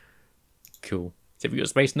 Cool. So if you've got a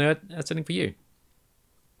space nerd, that's something for you.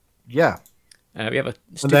 Yeah. We have a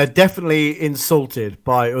and they're definitely insulted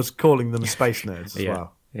by us calling them space nerds as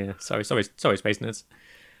well. Yeah. Sorry, space nerds.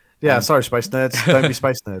 Yeah, sorry, space nerds. Don't be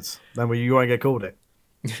space nerds. Then you won't get called it.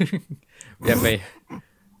 We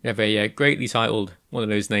have a greatly titled one of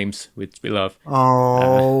those names which we love.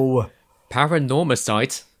 Oh,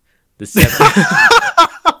 Paranormicite, the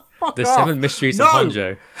seven mysteries of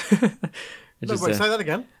Honjo. Wait, say that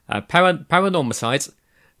again. Paranormicite,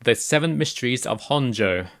 the seven mysteries of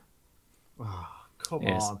Honjo. Oh, come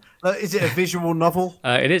on. Is it a visual novel?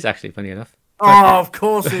 It is actually, funny enough. Oh, of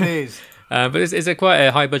course it is. But it's a quite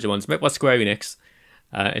a high budget one. It's made by Square Enix.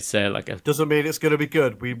 It's like a doesn't mean it's going to be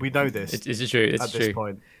good. We know this. It's true. It's at true. This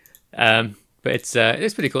point. But it's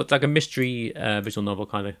pretty cool. It's like a mystery visual novel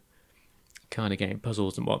kind of game,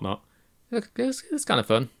 puzzles and whatnot. It's kind of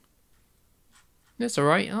fun. It's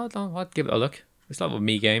alright. I'd give it a look. It's like a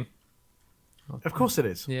me game. Of course it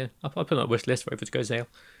is. Yeah, I'll put it on a wish list for if it goes sale.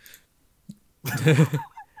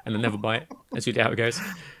 And then never buy it. That's usually how it goes.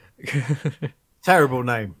 Terrible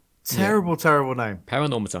name. Terrible name.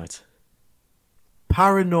 Paranormicite.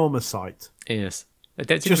 Paranormicite. Yes.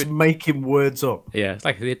 Just making words up. Yeah, it's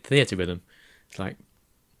like theatre rhythm. It's like,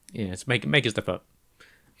 it's making stuff up.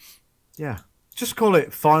 Yeah. Just call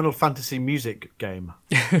it Final Fantasy music game.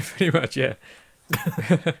 Pretty much, yeah.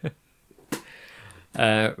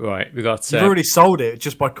 Right, we got... You've already sold it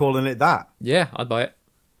just by calling it that. Yeah, I'd buy it.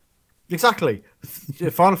 Exactly.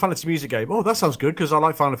 Final Fantasy music game. Oh, that sounds good because I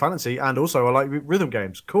like Final Fantasy and also I like rhythm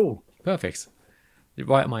games. Cool. Perfect.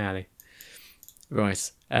 Right up my alley.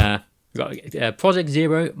 Right. We got Project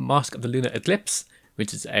Zero: Mask of the Lunar Eclipse,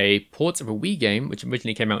 which is a port of a Wii game which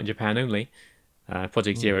originally came out in Japan only.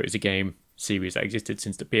 Project Zero is a game series that existed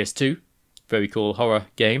since the PS2. Very cool horror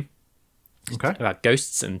game. Okay. About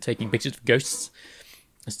ghosts and taking pictures of ghosts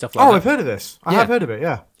and stuff like that. Oh, I've heard of this. I have heard of it.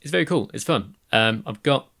 Yeah. It's very cool. It's fun. I've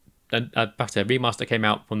got a remaster came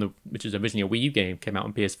out which was originally a Wii U game, came out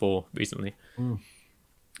on PS4 recently.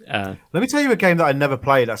 Let me tell you a game that I never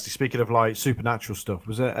played. Actually, speaking of like supernatural stuff,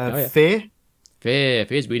 was it Fear? Fear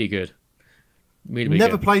is really good. Really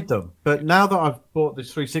never good. played them, but now that I've bought this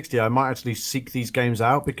 360, I might actually seek these games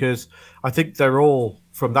out because I think they're all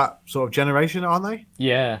from that sort of generation, aren't they?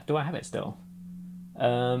 Yeah. Do I have it still?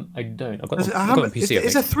 I don't. I've got it on PC.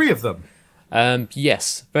 Is there three of them?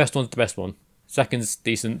 Yes. First one's the best one. Second's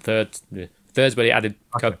decent. Third's where they added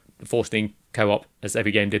forcing co-op as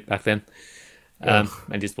every game did back then. And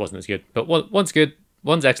it just wasn't as good. But one's good,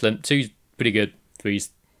 one's excellent, two's pretty good,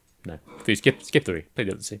 skip three. Play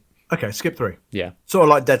the other two. Okay, skip three. Yeah. Sort of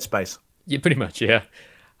like Dead Space. Yeah, pretty much, yeah.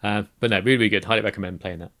 But no, really, really good. Highly recommend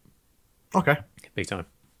playing that. Okay. Big time.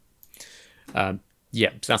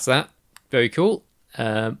 Yeah, so that's that. Very cool.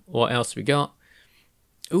 What else we got?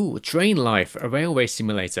 Ooh, Train Life, a railway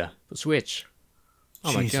simulator for Switch.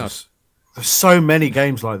 Oh Jesus. My god. There's so many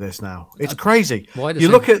games like this now. It's crazy. You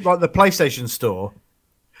look at like the PlayStation Store.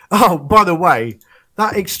 Oh, by the way,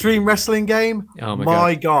 that Extreme Wrestling game. Oh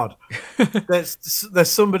my god. There's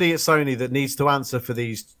somebody at Sony that needs to answer for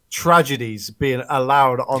these tragedies being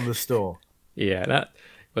allowed on the store. Yeah, that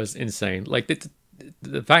was insane. Like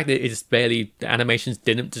the fact that it's barely the animations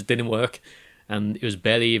didn't work, and it was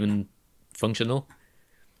barely even functional.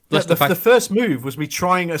 Yeah, the first move was me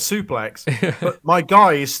trying a suplex, but my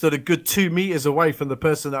guy is stood a good 2 meters away from the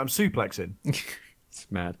person that I'm suplexing. It's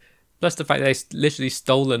mad. Plus the fact they literally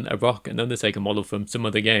stolen a Rock and Undertaker model from some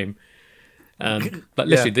other game. But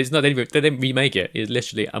literally, they didn't remake it. It's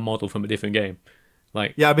literally a model from a different game.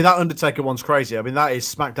 Like, yeah, I mean that Undertaker one's crazy. I mean that is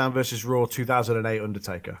SmackDown versus Raw 2008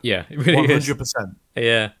 Undertaker. Yeah, it really 100%. Is.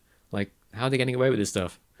 Yeah, like how are they getting away with this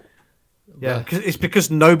stuff? Yeah, it's because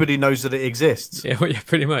nobody knows that it exists. Yeah, well, yeah,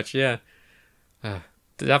 pretty much. Yeah. Did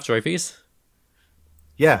it have trophies?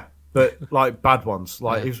 Yeah, but like bad ones.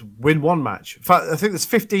 Like it was win one match. In fact, I think there's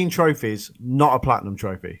 15 trophies, not a platinum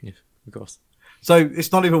trophy. Yeah, of course. So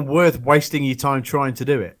it's not even worth wasting your time trying to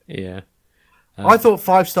do it. Yeah. I thought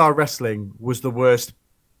 5-Star Wrestling was the worst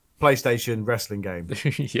PlayStation wrestling game.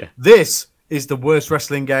 Yeah. This is the worst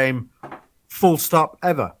wrestling game, full stop,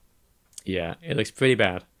 ever. Yeah, it looks pretty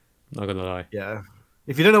bad. Not gonna lie. Yeah.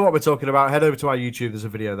 If you don't know what we're talking about, head over to our YouTube. There's a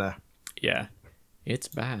video there. Yeah. It's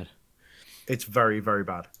bad. It's very, very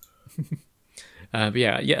bad. But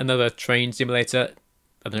yeah, yet another train simulator.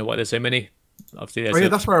 I don't know why there's so many. Obviously,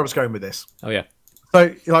 that's where I was going with this. Oh, yeah.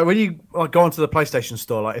 So, like, when you go onto the PlayStation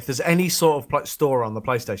Store, like, if there's any sort of store on the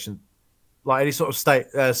PlayStation, like any sort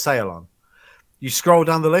of sale on, you scroll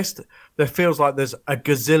down the list, there feels like there's a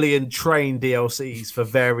gazillion train DLCs for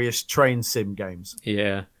various train sim games.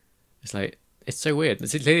 Yeah. It's like, it's so weird.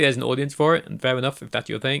 Clearly there's an audience for it, and fair enough, if that's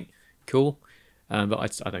your thing, cool.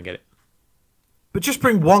 But I don't get it. But just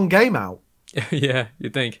bring one game out. Yeah,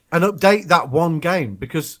 you'd think. And update that one game,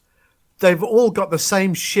 because they've all got the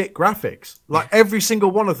same shit graphics. Like, every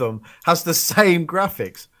single one of them has the same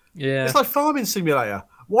graphics. Yeah. It's like Farming Simulator.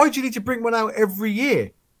 Why do you need to bring one out every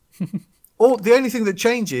year? The only thing that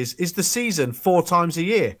changes is the season 4 times a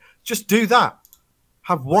year. Just do that.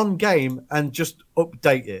 Have one game and just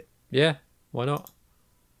update it. Yeah, why not?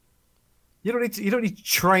 You don't need to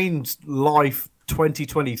train life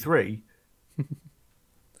 2023.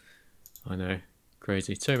 I know,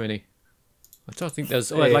 crazy. So many. I don't think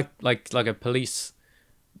there's like a police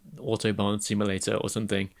autobahn simulator or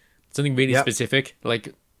something. Something really specific.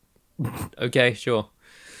 Like, okay, sure.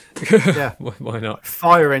 Yeah. Why not?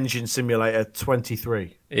 Fire Engine Simulator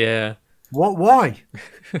 23. Yeah. What? Why?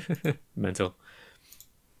 Mental.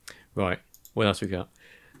 Right. What else we got?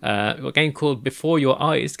 We've got a game called Before Your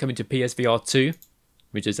Eyes coming to PSVR 2,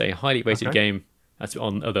 which is a highly rated game that's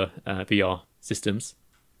on other VR systems.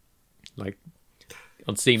 Like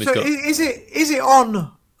on Steam, so is it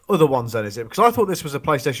on other ones then? Is it? Because I thought this was a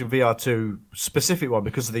PlayStation VR 2 specific one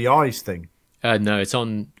because of the eyes thing. No, it's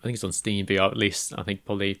on. I think it's on Steam VR at least. I think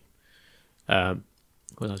probably. What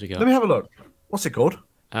else we got? Let me have a look. What's it called?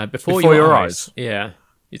 Before Your Eyes. Yeah,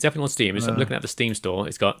 it's definitely on Steam. I'm looking at the Steam store.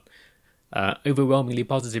 It's got overwhelmingly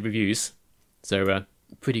positive reviews, so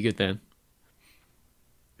pretty good then.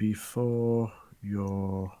 Before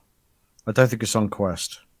Your. I don't think it's on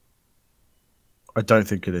Quest. I don't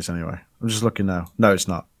think it is anyway. I'm just looking now. No, it's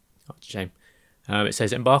not. Oh, it's a shame. It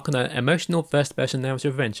says, embark on an emotional first-person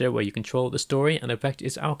narrative adventure where you control the story and affect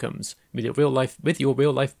its outcomes with your real life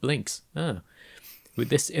blinks. With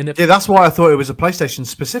this yeah, that's why I thought it was a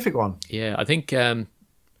PlayStation-specific one. Yeah, I think Steam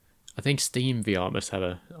VR must have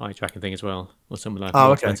a eye tracking thing as well, or some like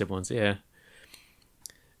more expensive ones. Yeah.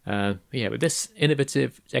 Yeah, with this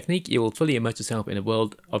innovative technique, you will fully immerse yourself in a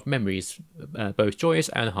world of memories, both joyous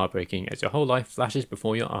and heartbreaking, as your whole life flashes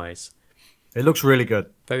before your eyes. It looks really good.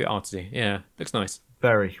 Very artsy. Yeah, looks nice.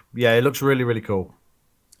 Very. Yeah, it looks really, really cool.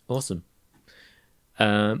 Awesome.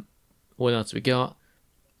 What else we got?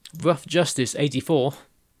 Rough Justice 84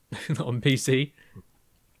 on PC.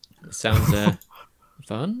 Sounds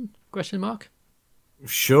fun? Question mark?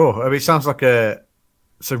 Sure. I mean, it sounds like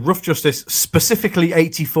So Rough Justice, specifically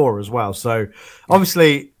 84 as well. So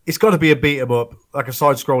obviously it's got to be a beat 'em up, like a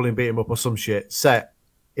side-scrolling beat 'em up or some shit set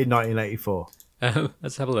in 1984.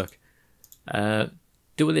 Let's have a look.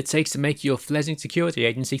 Do what it takes to make your fledgling security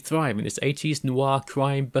agency thrive in this 80s noir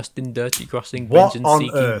crime busting, dirty crossing,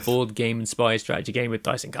 vengeance-seeking board game inspired strategy game with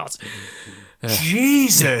dice and cards.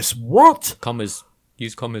 Jesus, what? Commas.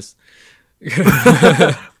 Use commas.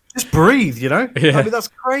 Just breathe, you know? Yeah. I mean, that's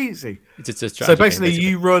crazy. It's a strategy so basically, game,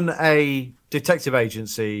 you run a detective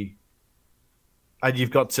agency and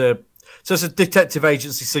you've got to... So it's a detective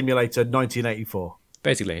agency simulator 1984.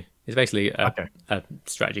 Basically. It's basically a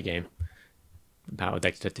strategy game. Power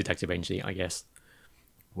detective agency, I guess.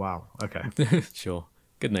 Wow, okay. Sure.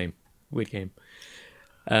 Good name. Weird game.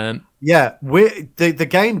 Yeah, the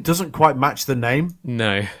game doesn't quite match the name.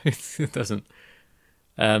 No, it doesn't.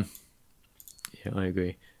 Yeah, I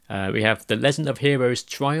agree. We have The Legend of Heroes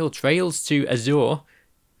Trails to Azure.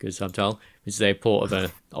 Good subtitle. Which is a port of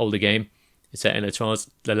an older game. It's set in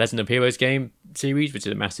the Legend of Heroes game series, which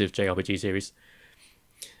is a massive JRPG series.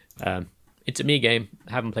 It's a me game.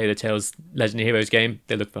 I haven't played the Tales Legend of Heroes game.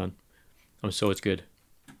 They look fun. I'm sure it's good.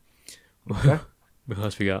 Okay. What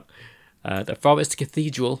else we got? The Forest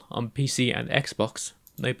Cathedral on PC and Xbox.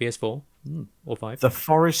 No PS4 or 5. The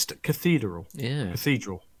Forest Cathedral. Yeah.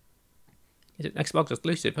 Cathedral. It's an Xbox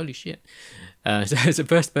exclusive. Holy shit. So it's a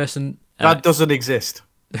first-person... that doesn't exist.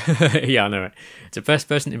 Yeah, I know it. It's a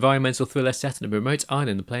first-person environmental thriller set on a remote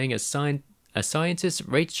island playing as scientist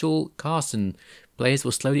Rachel Carson. Players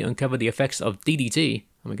will slowly uncover the effects of DDT,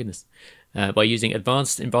 oh my goodness, by using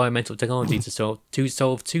advanced environmental technology to solve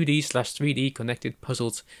 2D/3D connected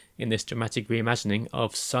puzzles in this dramatic reimagining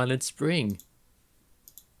of Silent Spring.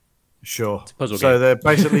 Sure. It's a puzzle so game. They're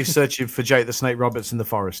basically searching for Jake the Snake Roberts in the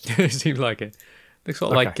forest. It seems like it. Looks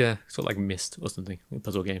sort of like Myst or something. A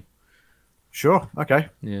puzzle game. Sure. Okay.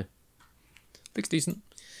 Yeah. Looks decent.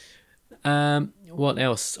 What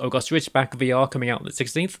else? I've got Switchback VR coming out on the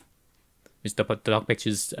 16th. It's the Dark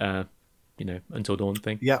Pictures, Until Dawn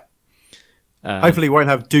thing. Yeah. Hopefully, it won't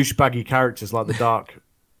have douchebaggy characters like the Dark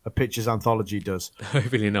Pictures anthology does.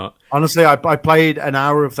 Hopefully not. Honestly, I played an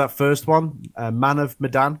hour of that first one, Man of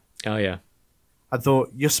Medan. Oh yeah. I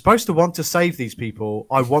thought, you're supposed to want to save these people.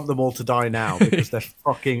 I want them all to die now because they're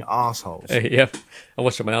fucking assholes. Yep. I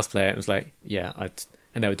watched someone else play it and was like, yeah,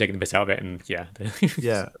 And they were taking the piss out of it, and yeah.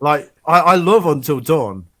 Yeah, like I love Until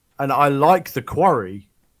Dawn, and I like The Quarry,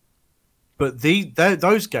 but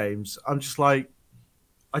those games, I'm just like,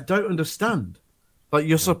 I don't understand. Like,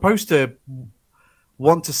 you're supposed to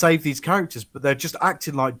want to save these characters, but they're just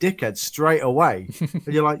acting like dickheads straight away. And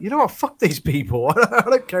you're like, you know what? Fuck these people. I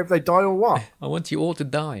don't care if they die or what. I want you all to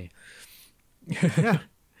die. Yeah.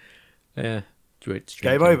 Yeah.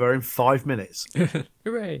 Game over in 5 minutes.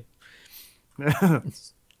 Hooray.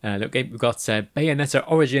 Look, we've got Bayonetta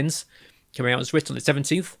Origins coming out on Switch on the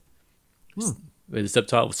 17th with the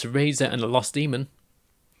subtitle Cereza and the Lost Demon.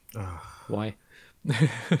 Why?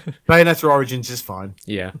 Bayonetta Origins is fine.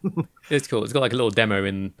 Yeah, it's cool. It's got like a little demo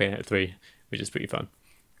in Bayonetta 3, which is pretty fun.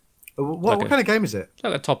 What kind of game is it? It's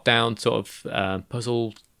like a top-down sort of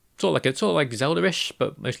puzzle, sort of like Zelda-ish,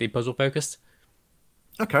 but mostly puzzle-focused.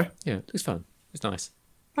 Okay. Yeah, it's fun. It's nice.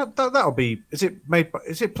 That'll be. Is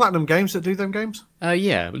it Platinum Games that do them games?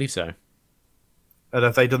 Yeah, I believe so. And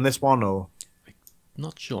have they done this one or?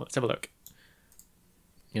 Not sure. Let's have a look.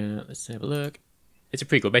 Yeah, let's have a look. It's a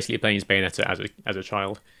prequel. Basically, playing as Bayonetta as a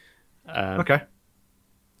child. Okay.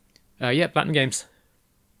 Yeah, Platinum Games.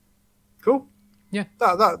 Cool. Yeah.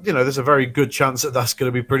 That there's a very good chance that that's going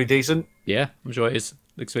to be pretty decent. Yeah, I'm sure it is.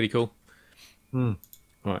 Looks really cool. Hmm.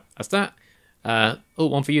 All right, that's that.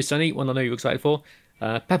 One for you, Sonny. One I know you're excited for.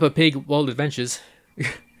 Peppa Pig Wild Adventures.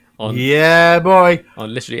 Yeah, boy.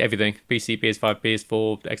 On literally everything: PC, PS5,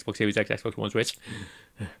 PS4, Xbox Series X, Xbox One, Switch.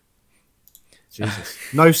 Jesus.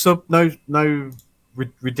 No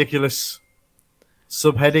ridiculous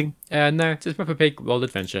subheading. No, it's just Peppa Pig Wild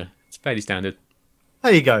Adventure. It's fairly standard.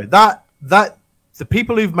 There you go. That the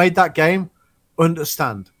people who've made that game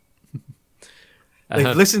understand.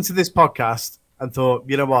 They've listened to this podcast and thought,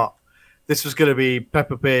 you know what, this was going to be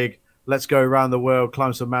Peppa Pig. Let's go around the world,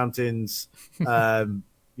 climb some mountains. Don't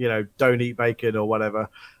eat bacon or whatever.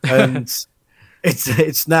 And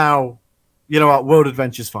it's now, you know what, World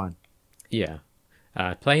Adventure's fine. Yeah.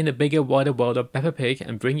 Play in the bigger, wider world of Peppa Pig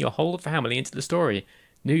and bring your whole family into the story.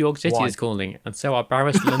 New York City is calling, and so are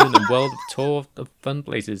Paris, London, and world tour of fun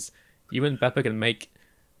places. You and Peppa can make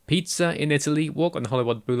pizza in Italy, walk on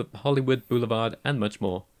Hollywood Boulevard, and much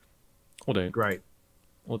more. Or don't. Great.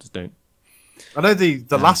 Or just don't. I know the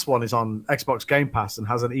last one is on Xbox Game Pass and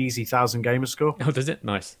has an easy 1,000 gamer score. Oh, does it?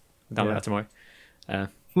 Nice. I'll download that tomorrow.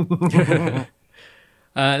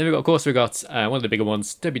 Then we've got one of the bigger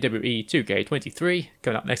ones, WWE 2K23,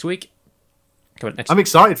 coming up next week. I'm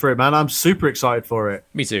excited for it, man. I'm super excited for it.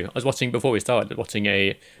 Me too. I was watching, before we started,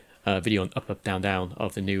 a video on Up, Down, Down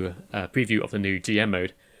of the new preview of the new GM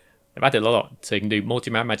mode. They've added a lot, so you can do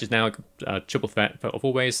multi-man matches now, triple threat of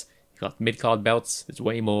always. You've got mid-card belts. There's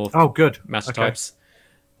way more master types.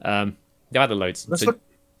 They've added loads.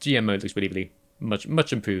 GM mode looks really much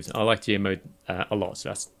improved. I like GM mode a lot, so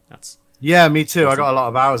that's yeah, me too. Awesome. I got a lot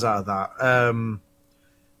of hours out of that.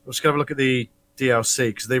 Let's go have a look at the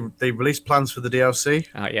DLC because they released plans for the DLC.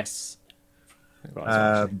 Yes.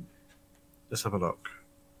 Let's have a look.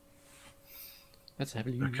 Let's have a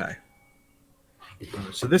look. Okay.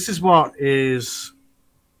 So this is what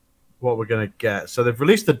we're going to get. So they've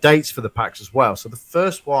released the dates for the packs as well. So the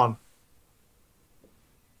first one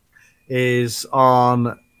is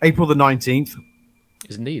on April the 19th.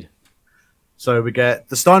 Is indeed. So we get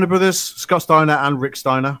the Steiner brothers, Scott Steiner and Rick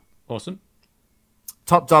Steiner. Awesome.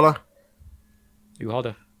 Top Dollar. You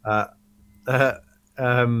harder.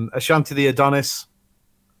 Ashanti the Adonis.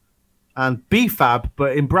 And B-Fab,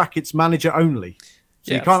 but in brackets, manager only.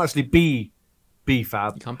 So you can't actually be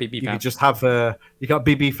B-Fab. You can't be B-Fab. You can just have her. You can't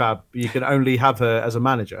be B-Fab. You can only have her as a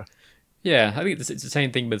manager. Yeah, I think it's the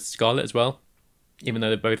same thing with Scarlett as well, even though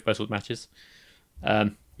they're both wrestled matches.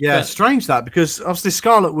 It's strange that, because obviously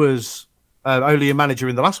Scarlett was only a manager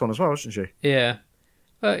in the last one as well, wasn't she? Yeah,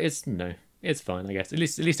 but it's fine, I guess. At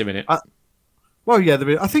least they're in it. Well, yeah,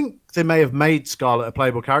 I think they may have made Scarlett a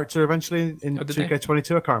playable character eventually in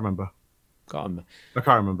 2K22. I can't remember. I can't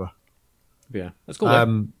remember. Yeah, that's cool.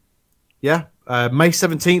 May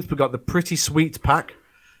 17th, we got the Pretty Sweet pack.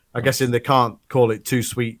 I guess they can't call it Too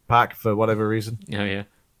Sweet pack for whatever reason. Oh, yeah.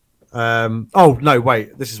 Oh, no,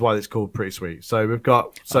 wait. This is why it's called Pretty Sweet. So we've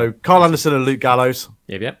got Carl Anderson and Luke Gallows.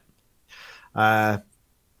 Yep.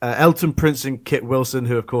 Elton Prince and Kit Wilson,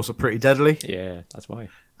 who, of course, are pretty deadly. Yeah, that's why.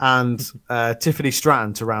 And Tiffany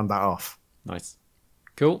Stratton to round that off. Nice.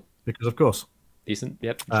 Cool. Because, of course. Decent,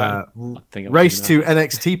 yep. Race to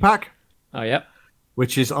NXT pack. Oh, yep.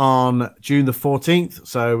 Which is on June the 14th.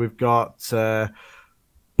 So we've got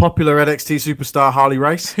popular NXT superstar Harley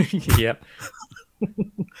Race. Yep.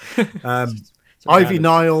 Ivy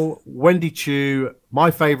Nile, Wendy Chu, my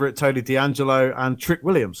favourite Tony D'Angelo, and Trick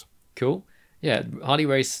Williams. Cool. Yeah, Harley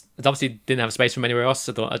Race. It obviously didn't have space from anywhere else.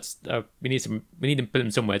 So I thought we need to put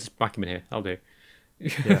him somewhere. Just whack him in here. I'll do.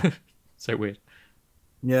 Yeah. So weird.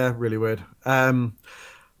 Yeah, really weird.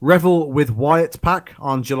 Revel with Wyatt pack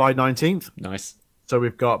on July 19th. Nice. So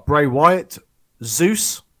we've got Bray Wyatt,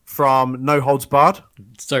 Zeus from No Holds Barred.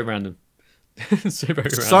 So random. So very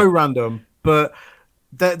random. So random, but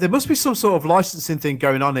there must be some sort of licensing thing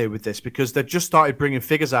going on here with this because they've just started bringing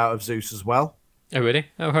figures out of Zeus as well. Oh, really?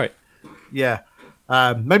 Oh, right. Yeah.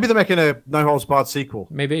 Maybe they're making a No Holds Barred sequel.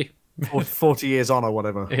 Maybe. 40 years on or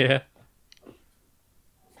whatever. Yeah.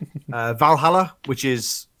 Valhalla, which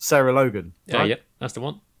is Sarah Logan. Right? Yeah, that's the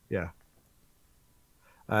one. Yeah.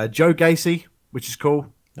 Joe Gacy, which is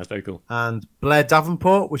cool. That's very cool. And Blair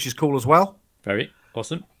Davenport, which is cool as well. Very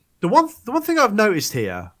awesome. The one thing I've noticed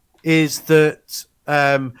here is that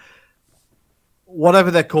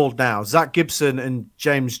whatever they're called now, Zach Gibson and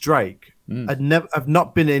James Drake have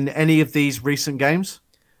not been in any of these recent games.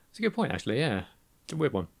 That's a good point, actually. Yeah, it's a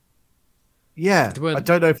weird one. Yeah, I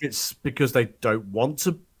don't know if it's because they don't want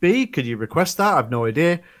to be. Could you request that? I have no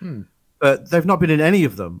idea. But they've not been in any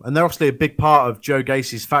of them, and they're obviously a big part of Joe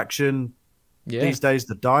Gacy's faction these days,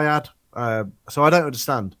 the Dyad. So I don't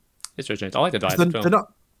understand. It's very strange. I like the Dyad.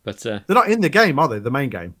 They're not in the game, are they? The main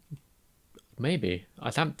game? Maybe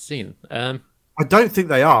I haven't seen. I don't think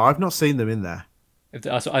they are. I've not seen them in there.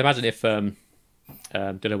 I imagine if the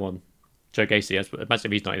other one, Joe Gacy, I imagine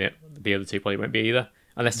if he's not in it, the other two probably won't be either,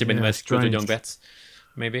 unless they've been the most good young vets,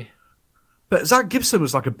 maybe. But Zach Gibson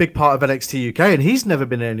was like a big part of NXT UK, and he's never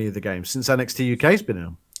been in any of the games since NXT UK's been in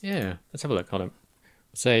them. Yeah, let's have a look. Hold on.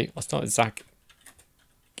 I'll start with Zach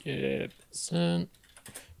Gibson.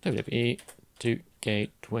 WWE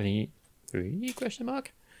 2K23 question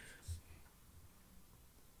mark.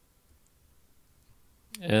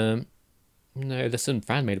 No, there's some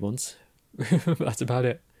fan made ones. That's about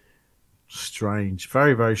it. Strange,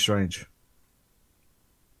 very very strange.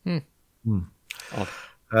 Odd.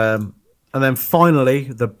 And then finally,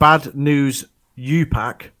 the Bad News U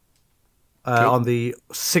pack on the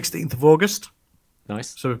 16th of August.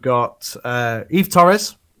 Nice. So we've got Eve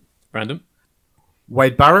Torres, random.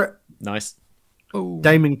 Wade Barrett, nice. Ooh.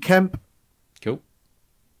 Damon Kemp, cool.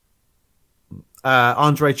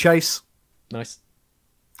 Andre Chase, nice,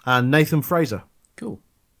 and Nathan Fraser. Cool.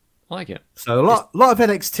 I like it. So a lot of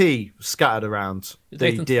NXT scattered around the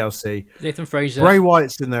DLC. Nathan Fraser. Bray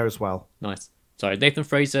Wyatt's in there as well. Nice. Sorry, Nathan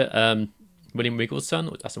Fraser, William Regal's son,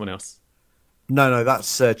 or that's someone else? No,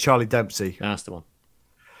 that's Charlie Dempsey. That's the one.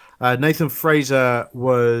 Nathan Fraser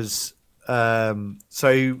was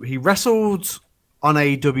so he wrestled on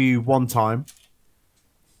AEW one time,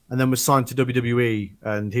 and then was signed to WWE,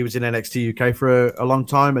 and he was in NXT UK for a long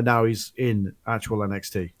time, and now he's in actual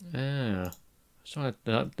NXT. Yeah.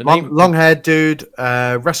 Long-haired dude,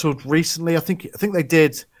 wrestled recently. I think they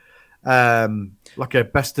did like a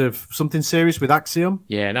best of something series with Axiom.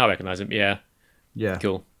 Yeah, now I recognise him. Yeah.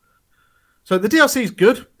 Cool. So the DLC is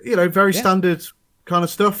good. Very standard kind of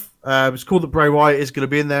stuff. It's cool that Bray Wyatt is going to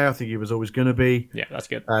be in there. I think he was always going to be. Yeah, that's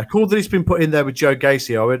good. Cool that he's been put in there with Joe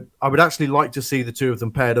Gacy. I would actually like to see the two of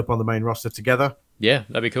them paired up on the main roster together. Yeah,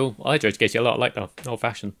 that'd be cool. I like Joe Gacy a lot. I like that old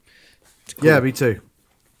fashion. Cool. Yeah, me too.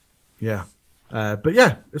 Yeah. But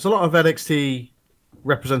yeah, there's a lot of NXT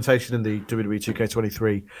representation in the WWE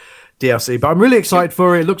 2K23 DLC. But I'm really excited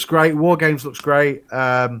for it. It looks great. War Games looks great.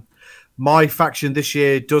 My faction this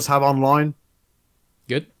year does have online.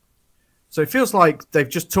 Good. So it feels like they've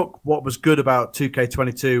just took what was good about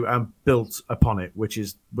 2K22 and built upon it, which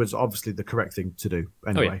was obviously the correct thing to do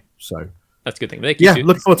anyway. Oh, yeah. So that's a good thing.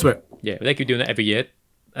 Look forward to it. Yeah, if they keep doing that every year,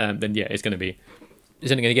 then yeah, it's only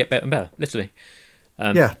going to get better and better, literally.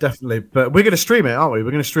 Yeah, definitely. But we're going to stream it, aren't we?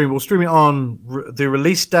 We'll stream it on the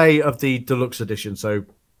release day of the deluxe edition, so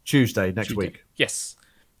Tuesday next week. Yes,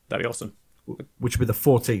 that'd be awesome. Which will be the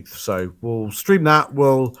 14th. So we'll stream that.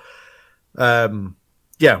 We'll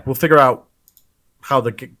figure out how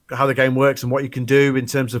the game works and what you can do in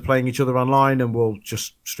terms of playing each other online, and we'll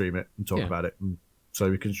just stream it and talk about it, and so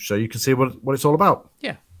you can see what it's all about.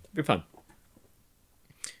 Yeah, it'll be fun.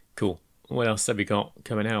 Cool. What else have we got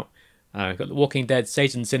coming out? We've got The Walking Dead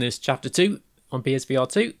Saints and Sinners Chapter 2 on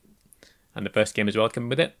PSVR 2. And the first game as well coming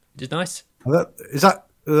with it, which is nice.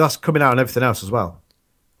 That's coming out on everything else as well,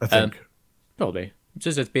 I think. Probably. It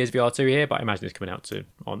just says PSVR 2 here, but I imagine it's coming out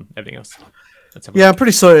on everything else. I'm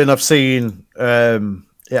pretty certain I've seen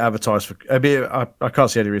it advertised for... I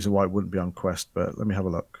can't see any reason why it wouldn't be on Quest, but let me have a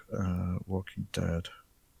look. Walking Dead.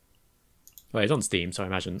 Well, it's on Steam, so I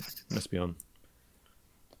imagine it must be on...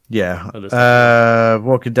 Yeah.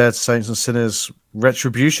 Walking Dead, Saints and Sinners,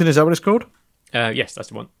 Retribution, is that what it's called? Yes, that's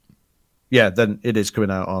the one. Yeah, then it is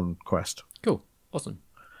coming out on Quest. Cool. Awesome.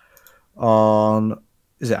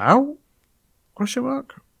 Is it out? Question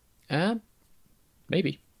mark?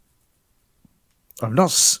 Maybe. I don't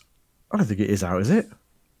think it is out, is it?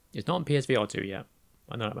 It's not on PSVR 2 yet.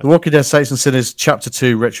 I know about The Walking Dead Saints and Sinners Chapter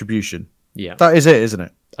 2 Retribution. Yeah. That is it, isn't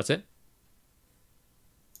it? That's it.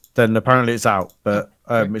 Then apparently it's out, but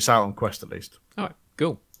it's out on Quest at least. All right,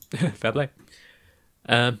 cool. Fair play.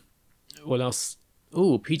 What else?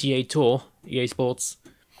 Ooh, PGA Tour, EA Sports.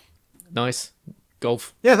 Nice.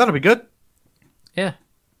 Golf. Yeah, that'll be good. Yeah.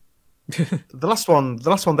 The last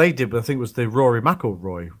one they did, I think, was the Rory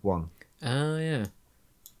McIlroy one. Oh, yeah.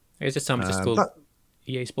 I guess this time it's just called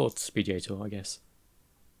EA Sports PGA Tour, I guess.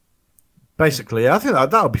 Basically, I think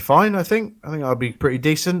that'll be fine. I think that'll be pretty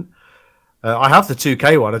decent. I have the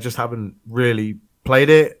 2K one. I just haven't really played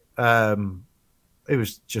it. It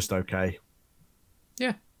was just okay.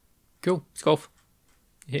 Yeah. Cool. It's golf.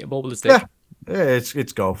 You hit a ball with a stick. Yeah,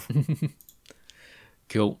 it's golf.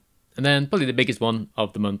 Cool. And then probably the biggest one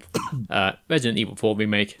of the month, Resident Evil 4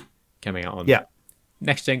 remake coming out on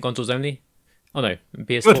next gen consoles only. Oh no, and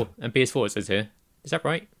PS4 Good. and PS4 it says here. Is that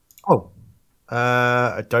right? Oh,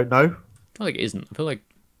 I don't know. I feel like it isn't. I feel like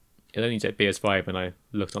it only said PS5 when I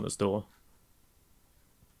looked on the store.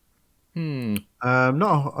 No, I'm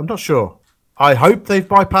not sure. I hope they've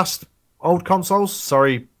bypassed old consoles.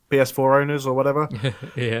 Sorry, PS4 owners or whatever.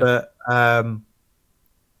 Yeah. But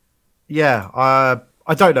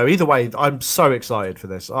I don't know. Either way, I'm so excited for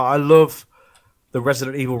this. I love the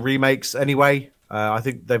Resident Evil remakes anyway. I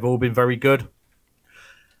think they've all been very good.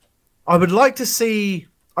 I would like to see...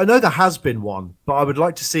 I know there has been one, but I would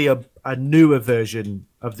like to see a newer version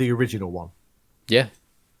of the original one. Yeah.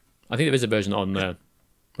 I think there is a version on,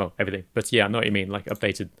 well, everything. But yeah, I know what you mean, like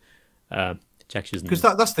updated textures. Because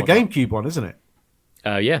that's the GameCube one, isn't it?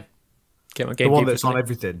 Yeah. The one that's on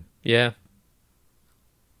everything. Yeah.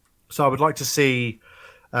 So I would like to see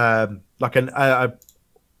like a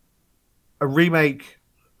remake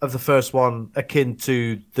of the first one akin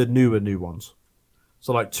to the new ones.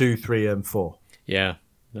 So like 2, 3, and 4. Yeah,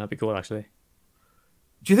 that'd be cool actually.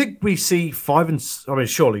 Do you think we see 5 and... I mean,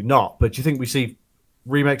 surely not, but do you think we see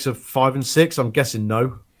remakes of 5 and 6? I'm guessing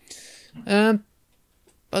no. I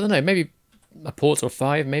don't know, maybe a port of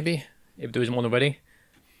 5, maybe, if there isn't one already.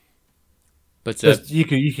 But you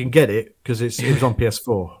can get it because it was on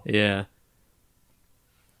PS4. Yeah.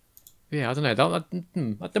 Yeah, I don't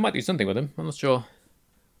know. There might be something with them. I'm not sure.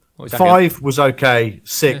 5 was okay.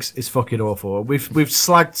 6 is fucking awful. We've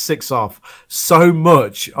slagged 6 off so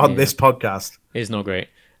much on this podcast. It's not great.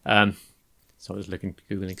 So I was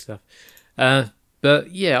googling stuff.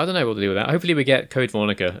 But yeah, I don't know what to do with that. Hopefully we get Code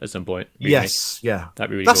Veronica at some point. Yes, yeah.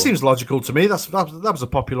 That'd be really cool. That seems logical to me. That was a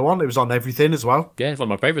popular one. It was on everything as well. Yeah, it's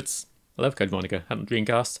one of my favourites. I love Code Veronica. Had on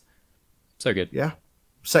Dreamcast. So good. Yeah.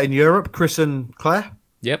 Set in Europe, Chris and Claire.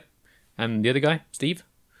 Yep. And the other guy, Steve.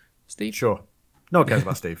 Sure. No one cares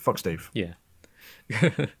about Steve. Fuck Steve. Yeah.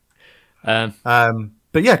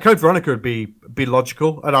 But yeah, Code Veronica would be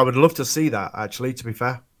logical, and I would love to see that, actually, to be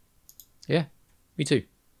fair. Yeah, me too.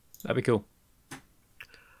 That'd be cool.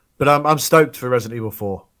 But I'm stoked for Resident Evil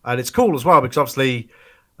 4. And it's cool as well, because obviously,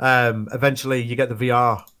 eventually you get the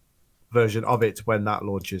VR version of it when that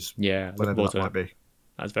launches. Yeah, whenever that might be.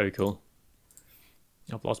 That's very cool.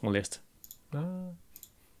 I've lost my list.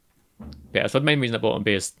 Yeah, so the main reason I bought on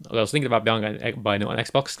PS, I was thinking about buying it on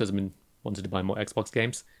Xbox because I wanted to buy more Xbox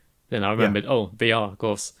games. Then I remembered, VR, of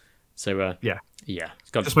course. So yeah,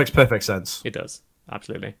 it's got just makes perfect sense. It does,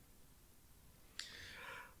 absolutely.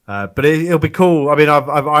 But it'll be cool. I mean,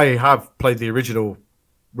 I have played the original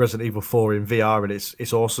Resident Evil 4 in VR, and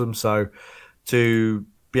it's awesome. So to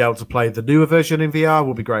be able to play the newer version in VR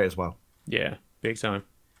will be great as well. Yeah, big time.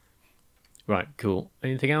 Right, cool.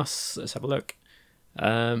 Anything else? Let's have a look.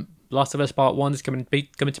 Last of Us Part 1 is coming to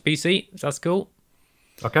PC, so that's cool.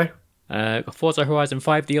 Okay. Forza Horizon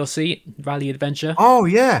 5 DLC, Rally Adventure. Oh,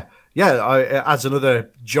 yeah. Yeah, it adds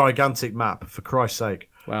another gigantic map, for Christ's sake.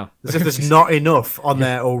 Wow. As if there's not enough on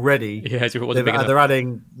there already. Yeah, as if it wasn't big enough. They're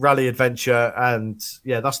adding Rally Adventure, and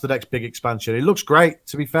yeah, that's the next big expansion. It looks great,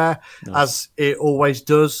 to be fair, as it always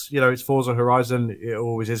does. You know, it's Forza Horizon. It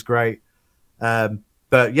always is great.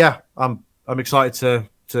 But yeah, I'm excited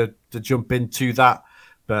to jump into that.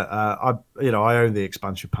 But I own the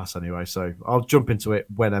expansion pass anyway, so I'll jump into it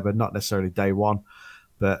whenever, not necessarily day one.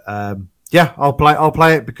 But yeah, I'll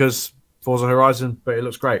play it because Forza Horizon. But it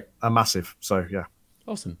looks great and massive. So yeah,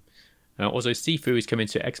 awesome. Also, Sifu is coming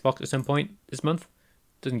to Xbox at some point this month.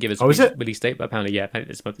 Doesn't give us a release date, but apparently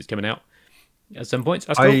this month it's coming out at some point.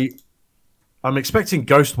 That's cool. I'm expecting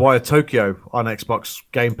Ghostwire Tokyo on Xbox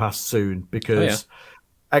Game Pass soon because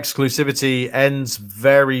exclusivity ends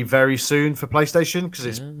very, very soon for PlayStation because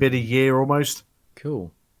it's been a year almost.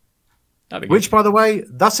 Cool. Which, by the way,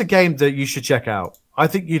 that's a game that you should check out. I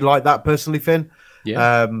think you'd like that personally, Finn.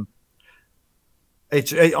 Yeah.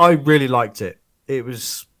 I really liked it. It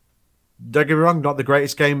was, don't get me wrong, not the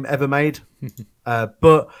greatest game ever made,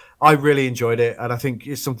 but I really enjoyed it, and I think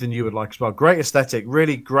it's something you would like as well. Great aesthetic,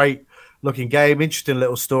 really great looking game, interesting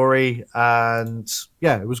little story, and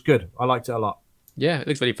yeah, it was good. I liked it a lot. Yeah, it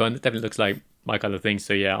looks really fun. It definitely looks like my kind of thing,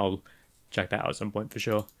 so yeah, I'll check that out at some point for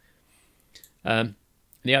sure. Yeah,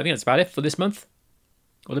 I think that's about it for this month.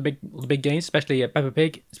 All the big games, especially Peppa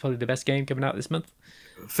Pig. It's probably the best game coming out this month.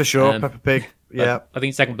 For sure, Peppa Pig. Yeah, I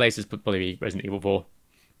think second place is probably Resident Evil 4,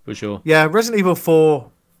 for sure. Yeah, Resident Evil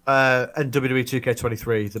 4 and WWE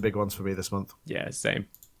 2K23, the big ones for me this month. Yeah, same.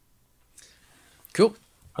 Cool.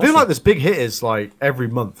 I feel like there's big hitters like every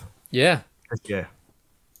month. Yeah. Yeah.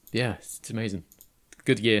 Yeah, it's amazing.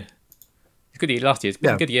 Good year. It's a good year last year. It's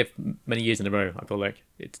been a good year many years in a row. I feel like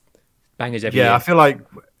it's bangers every year. Yeah, I feel like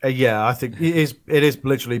I think it is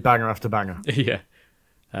literally banger after banger. Yeah.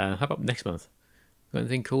 How about next month? Got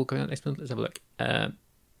anything cool going on next month? Let's have a look.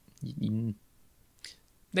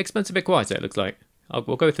 Next month's a bit quieter. It looks like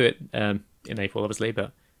we'll go through it in April, obviously,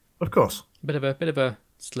 but of course, a bit of a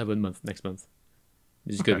slower month next month.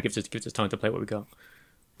 This is good. It gives us time to play what we got,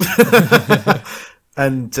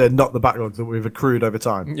 and not the backlog that we've accrued over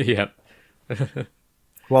time. Yeah.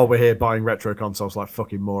 While we're here buying retro consoles like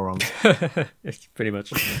fucking morons. Pretty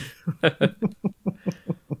much.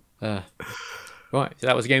 Right, so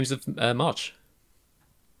that was the games of March.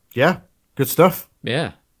 Yeah, good stuff.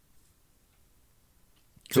 Yeah.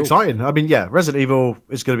 It's exciting. I mean, yeah, Resident Evil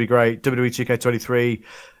is going to be great. WWE 2K23,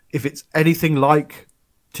 if it's anything like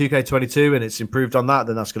 2K22 and it's improved on that,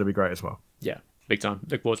 then that's going to be great as well. Yeah, big time.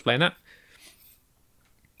 Look forward to playing that.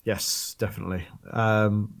 Yes, definitely.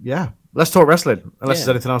 Yeah, let's talk wrestling. Unless there's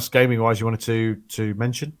anything else gaming-wise you wanted to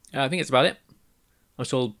mention. I think that's about it. I'm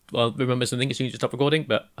sure I'll remember something as soon as you stop recording,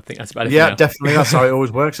 but I think that's about it. Yeah, definitely. That's how it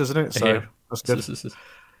always works, isn't it? So that's good.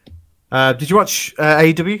 Did you watch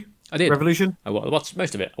AEW? I did. Revolution? I watched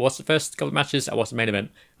most of it. I watched the first couple of matches, I watched the main event,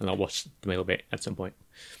 and I watched the middle bit at some point.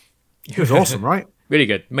 It was awesome, right? Really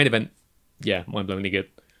good. Main event, yeah, mind-blowingly good.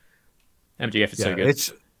 MJF is so good.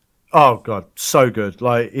 Oh, God, so good.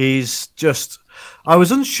 Like, he's just... I was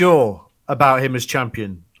unsure about him as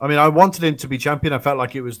champion. I mean, I wanted him to be champion. I felt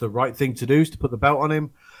like it was the right thing to do, to put the belt on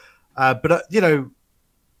him. But, you know,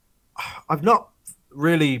 I've not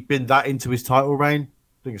really been that into his title reign.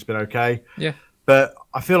 I think it's been okay. Yeah. But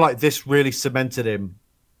I feel like this really cemented him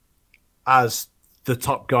as the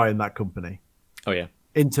top guy in that company. Oh, yeah.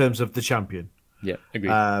 In terms of the champion. Yeah,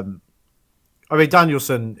 agreed. I mean,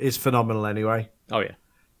 Danielson is phenomenal anyway. Oh, yeah.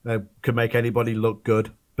 They can make anybody look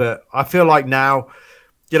good. But I feel like now,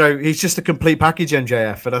 you know, he's just a complete package,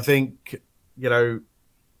 MJF. And I think, you know,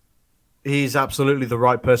 he's absolutely the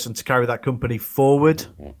right person to carry that company forward.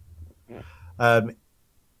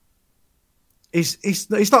 He's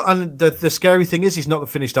not, and the scary thing is he's not the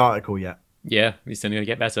finished article yet. Yeah, he's only going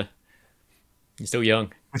to get better. He's still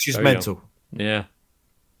young. Which is mental. Young. Yeah.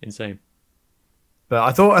 Insane. But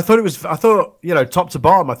I thought, you know, top to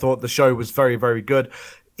bottom, I thought the show was very, very good.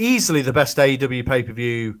 Easily the best AEW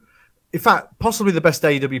pay-per-view. In fact, possibly the best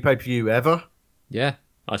AEW pay-per-view ever. Yeah.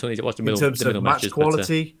 I still need to watch the middle in terms of match matches,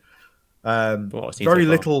 quality. Very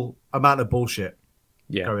little amount of bullshit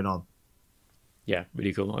going on. Yeah,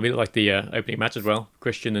 really cool. I really like the opening match as well.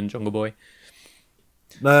 Christian and Jungle Boy.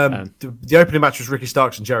 The opening match was Ricky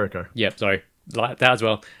Starks and Jericho. Yeah, sorry. Like that as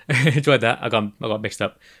well. Enjoyed that. I got mixed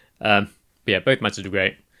up. But yeah, both matches were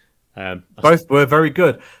great. Both were very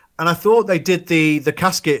good. And I thought they did the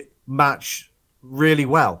casket match really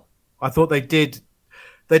well. I thought they did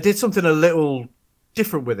something a little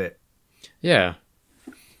different with it. Yeah.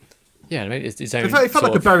 Yeah, it felt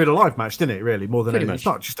like a buried alive match, didn't it? Really, more than anything. It's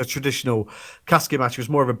not just a traditional casket match; it was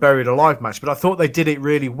more of a buried alive match. But I thought they did it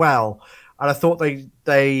really well, and I thought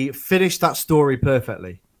they finished that story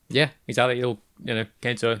perfectly. Yeah, exactly. It all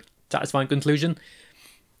came to a satisfying conclusion,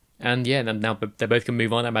 and yeah, now they both can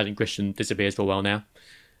move on. I imagine Christian disappears for a while now,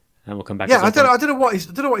 and we'll come back. Yeah, I don't know what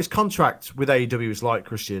his contract with AEW is like,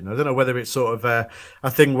 Christian. I don't know whether it's sort of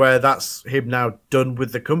a thing where that's him now done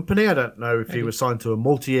with the company. I don't know if he was signed to a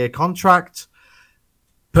multi-year contract.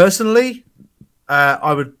 Personally,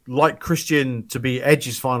 I would like Christian to be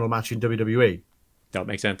Edge's final match in WWE. That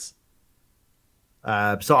makes sense.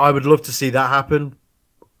 So I would love to see that happen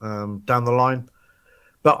down the line.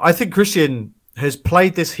 But I think Christian has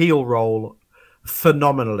played this heel role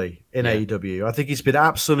phenomenally in AEW. I think he's been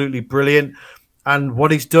absolutely brilliant. And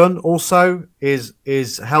what he's done also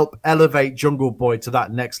is help elevate Jungle Boy to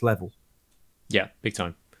that next level. Yeah, big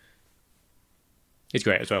time. He's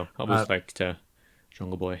great as well. I always liked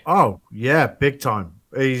Jungle Boy. Oh yeah, big time.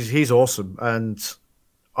 He's awesome, and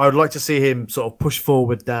I would like to see him sort of push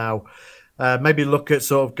forward now. Maybe look at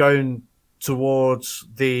sort of going towards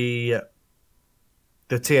the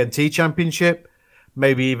TNT Championship.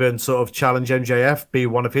 Maybe even sort of challenge MJF, be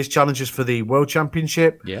one of his challenges for the World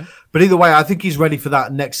Championship. Yeah. But either way, I think he's ready for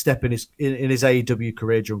that next step in his AEW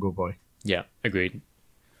career, Jungle Boy. Yeah, agreed.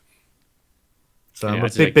 So I'm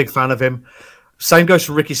a big fan of him. Same goes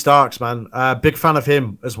for Ricky Starks, man. Big fan of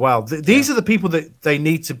him as well. These are the people that they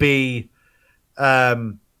need to be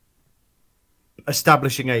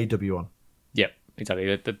establishing AEW on. Yeah,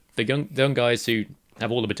 exactly. The young guys who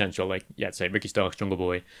have all the potential, like say Ricky Starks, Jungle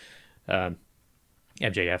Boy,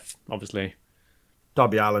 MJF, obviously.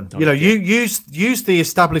 Darby Allin. You use the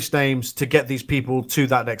established names to get these people to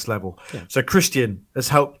that next level. Yeah. So Christian has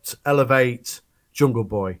helped elevate Jungle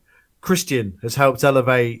Boy. Christian has helped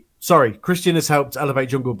elevate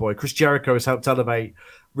Jungle Boy. Chris Jericho has helped elevate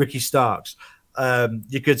Ricky Starks.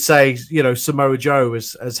 You could say, Samoa Joe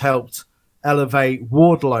has helped elevate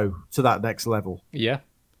Wardlow to that next level. Yeah.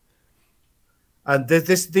 And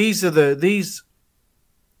these are the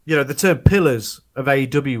term pillars of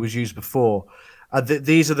AEW was used before. And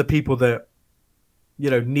these are the people that,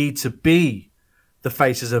 need to be the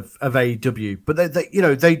faces of AEW. But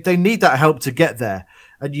they need that help to get there.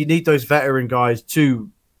 And you need those veteran guys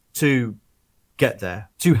to get there,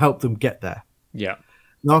 to help them get there. Yeah.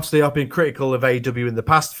 And obviously, I've been critical of AEW in the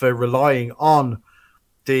past for relying on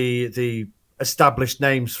the established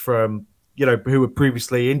names from, who were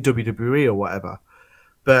previously in WWE or whatever.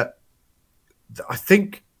 But I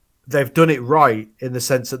think they've done it right in the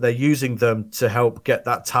sense that they're using them to help get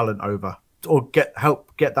that talent over, or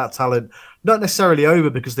help get that talent not necessarily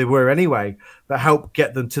over because they were anyway, but help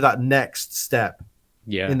get them to that next step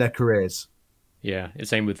in their careers. Yeah, it's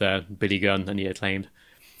same with Billy Gunn and the Acclaimed.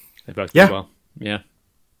 They both did well. Yeah.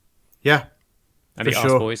 Yeah. And the Ass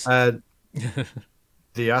Boys.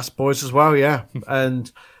 The Ass Boys as well, yeah.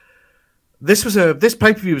 And this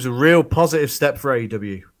pay-per-view was a real positive step for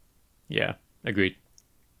AEW. Yeah, agreed.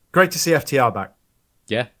 Great to see FTR back.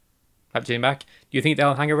 Yeah, happy to see him back. Do you think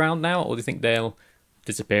they'll hang around now, or do you think they'll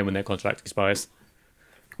disappear when their contract expires?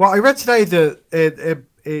 Well, I read today that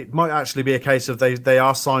it might actually be a case of they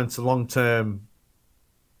are signed to long-term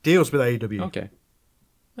deals with AEW. Okay.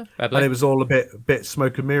 And it was all a bit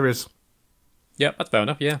smoke and mirrors. Yeah, that's fair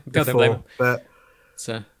enough. Yeah, before, but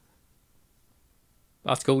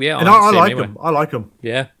that's cool. Yeah, and I like them. I like them.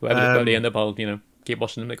 Yeah, wherever they end up, I'll keep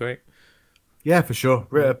watching them. They're great. Yeah, for sure.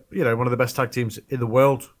 One of the best tag teams in the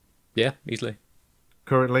world. Yeah, easily.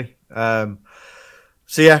 Currently. So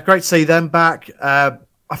yeah, great to see them back. I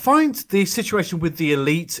find the situation with the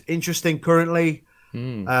Elite interesting currently.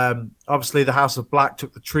 Obviously, the House of Black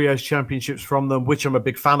took the Trios Championships from them, which I'm a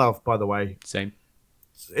big fan of, by the way. Same.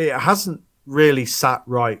 It hasn't really sat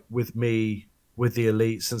right with me with the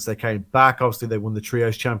Elite since they came back. Obviously, they won the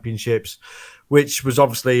Trios Championships, which was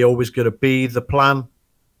obviously always going to be the plan.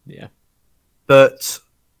 Yeah. But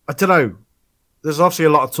I don't know. There's obviously a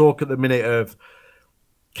lot of talk at the minute of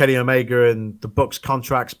Kenny Omega and the Bucks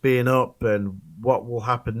contracts being up and what will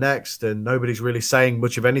happen next. And nobody's really saying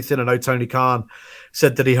much of anything. I know Tony Khan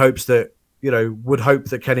said that he hopes that, would hope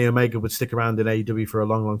that Kenny Omega would stick around in AEW for a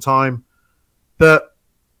long, long time. But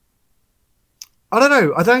I don't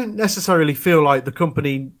know. I don't necessarily feel like the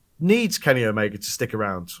company needs Kenny Omega to stick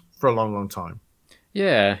around for a long, long time.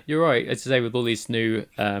 Yeah, you're right. As I say, with all these new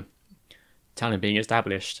talent being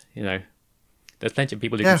established, there's plenty of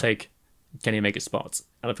people who can take Kenny Omega's spots.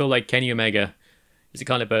 And I feel like Kenny Omega is the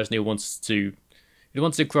kind of person who wants to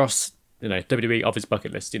cross, WWE off his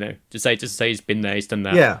bucket list, just say he's been there, he's done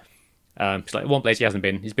that. Yeah. It's like one place he hasn't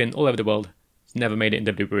been. He's been all over the world. He's never made it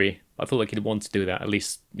in WWE. I feel like he'd want to do that at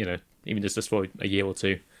least, even just for a year or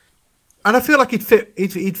two. And I feel like he'd fit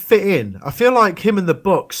in. I feel like him and the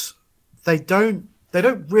Bucks, they don't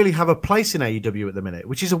really have a place in AEW at the minute,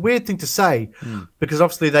 which is a weird thing to say because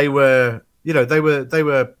obviously they were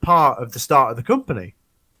part of the start of the company.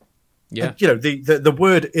 Yeah. And, the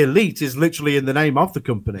word elite is literally in the name of the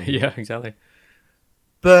company. Yeah, exactly.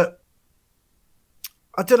 But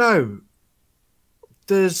I don't know.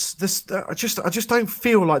 There's this. I just don't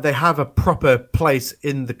feel like they have a proper place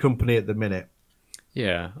in the company at the minute.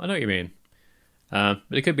 Yeah, I know what you mean. But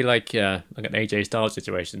it could be like an AJ Styles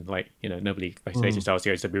situation, like nobody expects AJ Styles to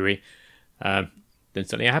go to WWE. Then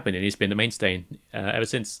something happened, and he's been the mainstay ever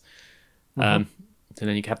since. So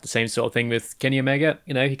then you could have the same sort of thing with Kenny Omega.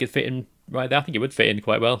 He could fit in right there. I think he would fit in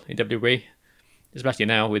quite well in WWE. especially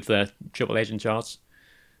now with Triple H in charge.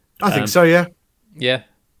 I think so, yeah. Yeah.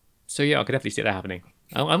 So yeah, I could definitely see that happening.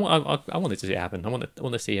 I wanted to see it happen. I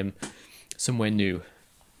want to see him somewhere new,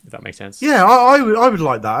 if that makes sense. Yeah, I would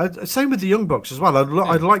like that. Same with the Young Bucks as well.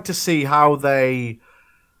 I'd like to see how they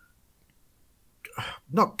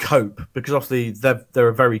not cope, because obviously they're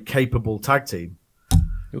a very capable tag team.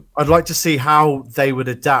 Yep. I'd like to see how they would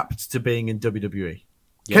adapt to being in WWE.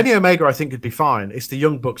 Yeah. Kenny Omega, I think, would be fine. It's the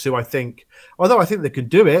Young Bucks who I think, although I think they can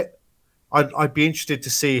do it, I'd be interested to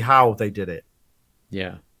see how they did it.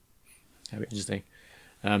 Yeah, that'd be interesting.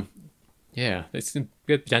 Yeah, there's some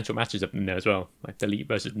good potential matches up in there as well, like the Elite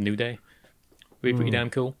versus the New Day. Would be pretty damn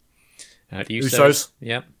cool. The Usos.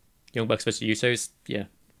 Yeah. Young Bucks versus Usos. Yeah,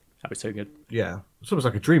 that was so good. Yeah, it's almost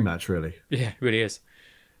like a dream match, really. Yeah, it really is.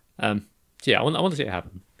 Yeah, I want to see it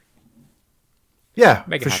happen. Yeah,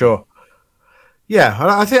 for sure. Yeah,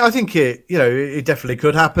 I think it, it definitely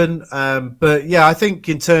could happen. But yeah, I think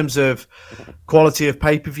in terms of quality of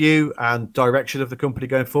pay-per-view and direction of the company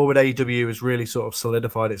going forward, AEW has really sort of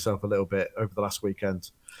solidified itself a little bit over the last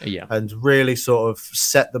weekend. Yeah, and really sort of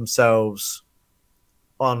set themselves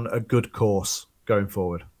on a good course going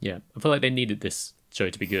forward. Yeah, I feel like they needed this show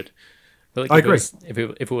to be good. I agree. If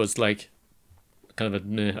it was like kind of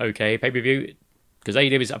an okay pay-per-view, because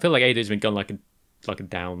AEW, I feel like AEW's been gone like a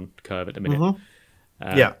down curve at the minute.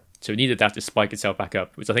 Mm-hmm. Yeah. So it needed that to spike itself back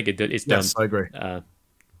up, which I think it's done. Yes, I agree.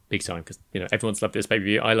 Big time, because everyone's loved this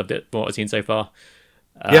pay-per-view. I loved it from what I've seen so far.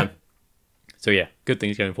 Yeah. So yeah, good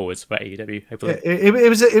things going forwards for AEW. Hopefully,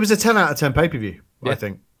 it was a 10 out of 10 pay-per-view. Yeah. I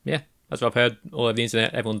think. Yeah, that's what I've heard all over the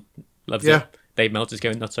internet. Everyone loves it. Dave Meltzer's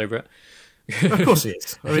going nuts over it. Of course he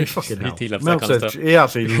is. I mean, fucking hell. He loves Meltzer, that kind of stuff. He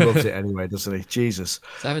absolutely loves it anyway, doesn't he? Jesus.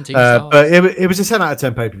 17 stars. But it was a 10 out of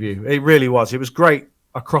 10 pay-per-view. It really was. It was great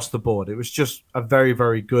across the board. It was just a very,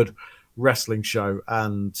 very good wrestling show,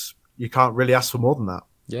 and you can't really ask for more than that.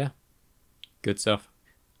 Yeah. Good stuff.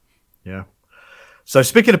 Yeah. So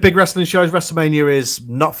speaking of big wrestling shows, WrestleMania is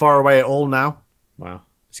not far away at all now. Wow.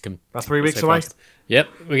 It's come about 3 weeks away. Fast. Yep,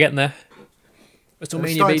 we're getting there.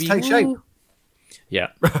 WrestleMania, baby. Take shape. Yeah.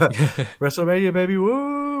 WrestleMania, baby.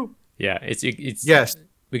 Woo! Yeah, it's yes.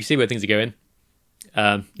 We can see where things are going.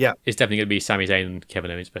 Yeah. It's definitely going to be Sami Zayn and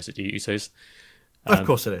Kevin Owens versus the Usos. Of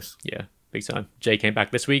course it is. Yeah, big time. Jay came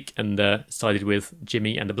back this week and sided with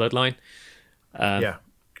Jimmy and the Bloodline. Yeah.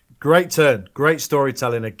 Great turn. Great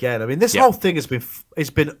storytelling again. I mean, this whole thing has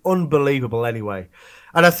been unbelievable anyway.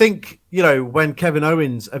 And I think, when Kevin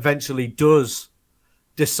Owens eventually does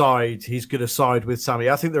decide he's going to side with Sami,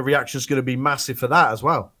 I think the reaction is going to be massive for that as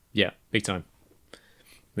well. Yeah, big time. I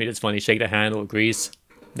mean, it's funny. Shake their hand or agrees.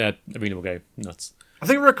 The arena will go nuts. I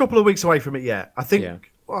think we're a couple of weeks away from it yet. I think... Yeah.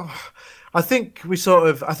 I think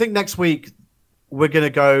next week we're going to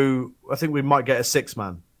go... I think we might get a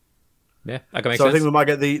 6-man. Yeah, that can make sense. So I think we might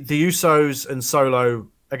get the Usos and Solo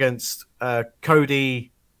against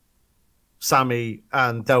Cody, Sami,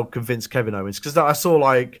 and they'll convince Kevin Owens. Because I saw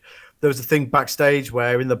there was a thing backstage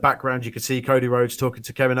where in the background you could see Cody Rhodes talking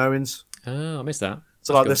to Kevin Owens. Oh, I missed that.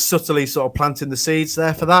 So they're subtly sort of planting the seeds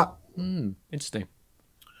there for that. Interesting.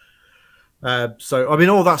 So I mean,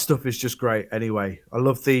 all that stuff is just great. Anyway, I've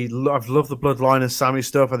loved the Bloodline and Sami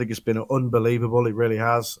stuff. I think it's been unbelievable. It really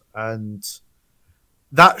has, and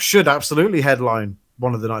that should absolutely headline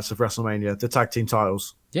one of the nights of WrestleMania, the tag team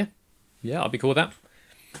titles. Yeah, I'll be cool with that.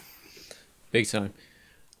 Big time.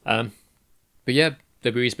 But yeah,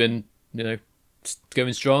 WWE's been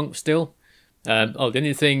going strong still. The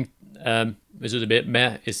only thing which was a bit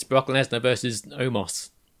meh is Brock Lesnar versus Omos.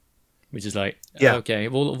 Which is okay,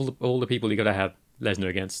 all the people you got to have Lesnar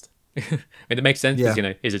against. I mean, it makes sense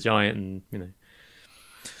because, he's a giant and,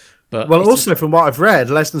 But also from what I've read,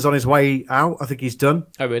 Lesnar's on his way out. I think he's done.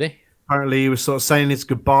 Oh, really? Apparently he was sort of saying his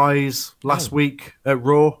goodbyes last week at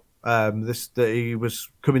Raw. That he was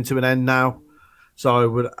coming to an end now.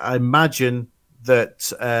 So I imagine that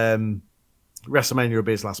WrestleMania will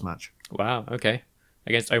be his last match. Wow, okay.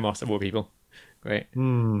 Against Omos of all people. Great.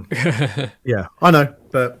 Yeah, I know,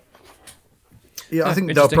 but... Yeah, I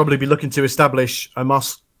think they'll probably be looking to establish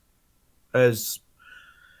Omos as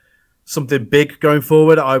something big going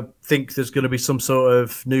forward. I think there's going to be some sort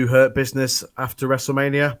of new Hurt business after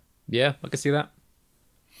WrestleMania. Yeah, I can see that.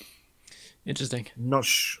 Interesting. Not,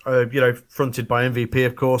 fronted by MVP,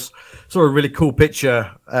 of course. Saw a really cool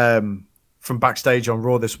picture from backstage on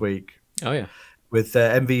Raw this week. Oh, yeah. With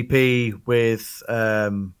MVP with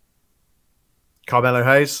Carmelo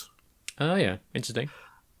Hayes. Oh, yeah. Interesting.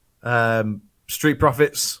 Street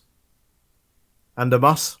Profits and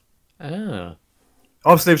Omos. Ah.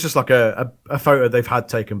 Obviously, it was just like a photo they've had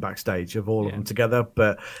taken backstage of all of them together.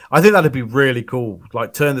 But I think that'd be really cool.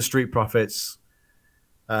 Like, turn the Street Profits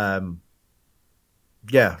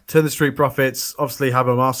Yeah, turn the Street Profits. Obviously, have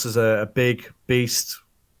Habermas as a big beast.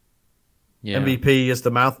 Yeah. MVP as the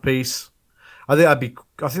mouthpiece. I think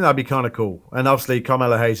that'd be kind of cool. And obviously,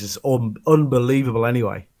 Carmelo Hayes is unbelievable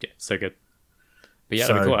anyway. Yeah, so good. But yeah,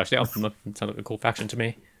 that'd be cool. Actually, that sounds like a cool faction to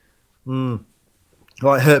me.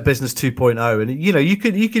 Like Hurt Business 2.0, and you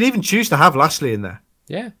could even choose to have Lashley in there.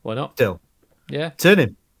 Yeah, why not? Still, yeah, turn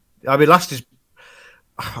him. I mean, Lashley's.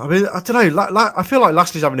 I mean, I don't know. I feel like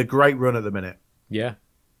Lashley's having a great run at the minute. Yeah,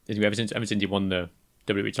 ever since he won the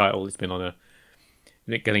WWE title, he's been on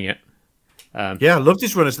getting it. Yeah, I loved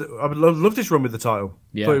his run. I loved his run with the title.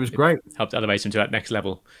 Yeah, thought it was great. Helped elevate him to that next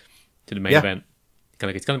level, to the main event.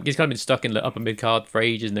 He's kind of been stuck in the upper mid card for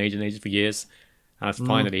ages and ages and ages for years, and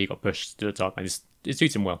finally he got pushed to the top, and it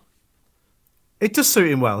suits him well. It does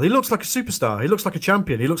suit him well. He looks like a superstar. He looks like a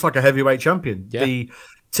champion. He looks like a heavyweight champion. Yeah. The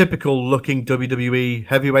typical looking WWE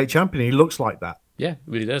heavyweight champion. He looks like that. Yeah, it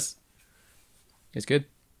really does. It's good.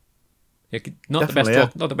 Not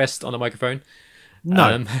the best on the microphone.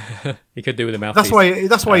 No, he could do with a mouth. That's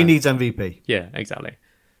why he needs MVP. Yeah, exactly.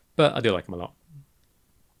 But I do like him a lot.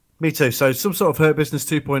 Me too. So some sort of Hurt Business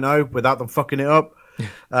 2.0 without them fucking it up.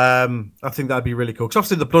 I think that'd be really cool. Because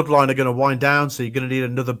obviously the Bloodline are going to wind down, so you're going to need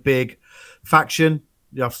another big faction.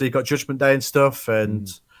 Obviously you've got Judgment Day and stuff, and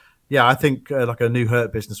yeah, I think like a new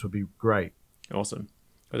Hurt Business would be great. Awesome.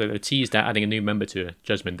 Although they teased at adding a new member to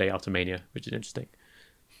Judgment Day after Mania, which is interesting.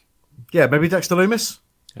 Yeah, maybe Dexter Lumis.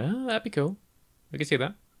 That'd be cool. I can see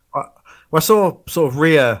that. I saw sort of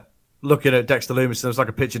Rhea looking at Dexter Lumis, and there was like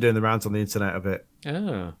a picture doing the rounds on the internet of it.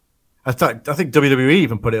 Oh. I think WWE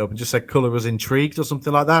even put it up and just said Colour was intrigued or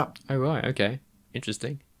something like that. Oh, right. Okay.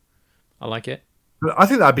 Interesting. I like it. But I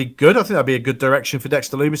think that'd be good. I think that'd be a good direction for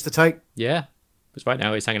Dexter Lumis to take. Yeah. Because right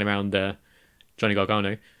now he's hanging around Johnny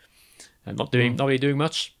Gargano and not really doing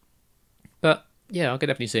much. But yeah, I could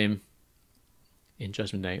definitely see him in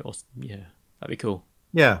Judgment Day. Yeah, that'd be cool.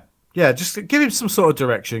 Yeah. Yeah, just give him some sort of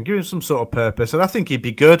direction, give him some sort of purpose, and I think he'd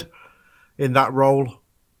be good in that role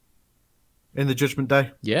in the Judgment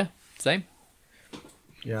Day. Yeah, same.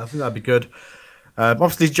 Yeah, I think that'd be good.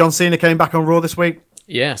 Obviously, John Cena came back on Raw this week.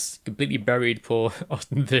 Yes, completely buried poor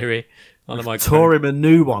Austin Theory on the microphone. Tore him a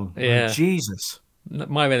new one. Yeah, oh, Jesus.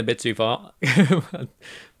 Might have been a bit too far.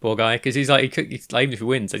 Poor guy, because he's like, even if he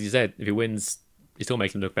wins, as you said, if he wins, he still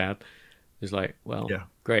makes him look bad. He's like, well, yeah,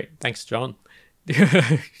 great, thanks, John.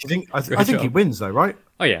 I think he wins though, right?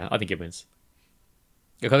 Oh yeah, I think he wins.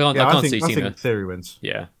 I think Theory wins.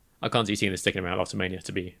 Yeah, I can't see Cena sticking around after Mania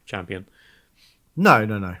to be champion.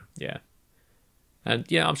 No. Yeah, and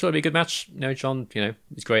yeah, I'm sure it'll be a good match. John,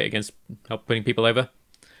 he's great against putting people over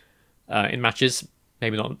in matches.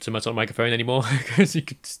 Maybe not so much on the microphone anymore because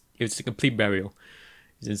it was a complete burial.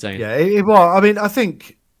 It's insane. Yeah, well, I mean, I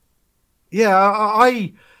think, yeah,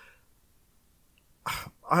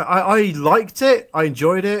 I liked it. I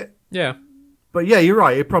enjoyed it. Yeah. But yeah, you're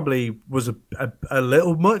right. It probably was a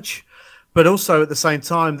little much. But also at the same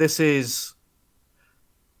time, this is,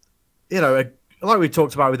 like we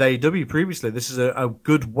talked about with AEW previously, this is a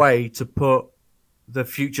good way to put the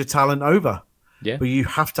future talent over. Yeah. But you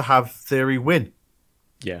have to have Theory win.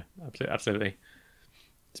 Yeah, absolutely.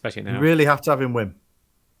 Especially now. You really have to have him win.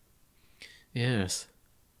 Yes.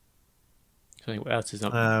 I think what else is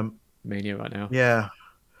up Mania right now? Yeah.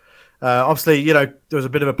 Obviously, there was a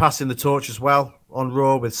bit of a pass in the torch as well on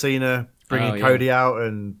Raw with Cena bringing Cody out.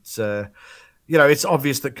 And, it's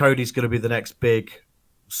obvious that Cody's going to be the next big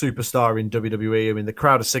superstar in WWE. I mean, the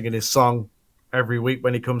crowd are singing his song every week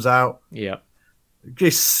when he comes out. Yeah.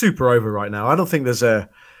 He's super over right now. I don't think there's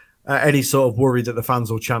any sort of worry that the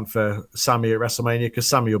fans will chant for Sammy at WrestleMania because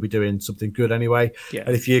Sammy will be doing something good anyway. Yeah.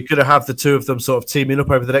 And if you're going to have the two of them sort of teaming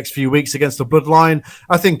up over the next few weeks against the Bloodline,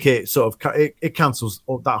 I think it sort of it cancels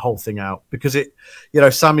that whole thing out because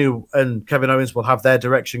Sammy and Kevin Owens will have their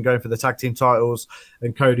direction going for the tag team titles,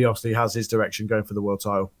 and Cody obviously has his direction going for the world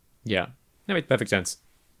title. Yeah, that makes perfect sense.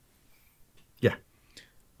 Yeah.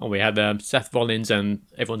 Oh, we had Seth Rollins and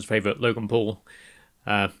everyone's favorite Logan Paul.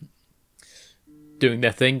 Doing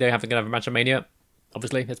their thing. They're going to have a match on Mania.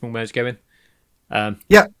 Obviously, that's where it's going.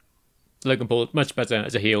 Yeah. Logan Paul, much better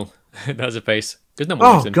as a heel than as a face. Because no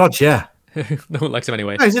one likes him. God, yeah. No one likes him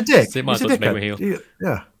anyway. No, he's a dick. So he might as well make him a heel.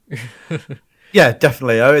 Yeah. Yeah,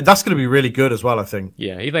 definitely. That's going to be really good as well, I think.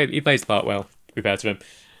 Yeah, he plays the part well, to be fair to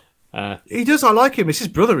him. He does. I like him. It's his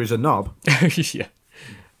brother who's a knob. Yeah.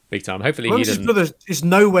 Big time. Hopefully he doesn't... His brother is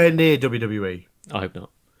nowhere near WWE. I hope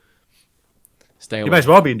not. Stay away. He may as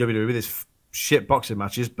well be in WWE with his shit boxing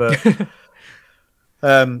matches, but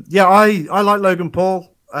I like Logan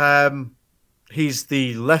Paul. He's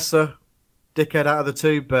the lesser dickhead out of the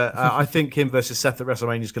two, but I think him versus Seth at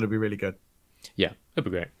WrestleMania is going to be really good. Yeah, it'll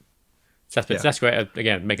be great. That's great at,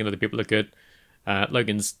 again, making other people look good.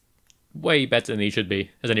 Logan's way better than he should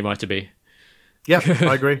be, has any right to be. Yeah,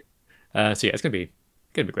 I agree. So yeah, it's gonna be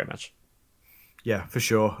a great match. Yeah, for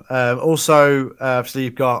sure. Also, obviously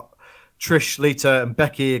you've got Trish, Lita, and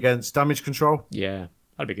Becky against Damage Control. Yeah,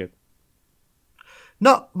 that'd be good.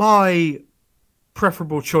 Not my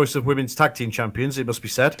preferable choice of women's tag team champions, it must be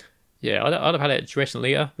said. Yeah, I'd have had it Trish and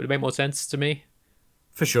Lita. Would have made more sense to me.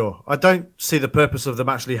 For sure. I don't see the purpose of them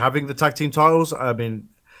actually having the tag team titles. I mean,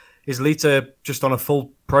 is Lita just on a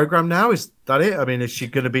full program now? Is that it? I mean, is she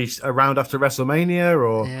going to be around after WrestleMania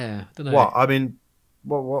or I don't know. what? I mean,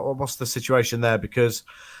 what's the situation there? Because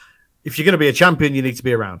if you're going to be a champion, you need to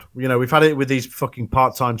be around. You know, we've had it with these fucking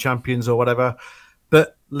part-time champions or whatever,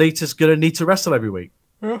 but Lita's going to need to wrestle every week.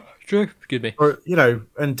 Yeah, true. Forgive me. Or, you know,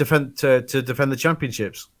 and defend to defend the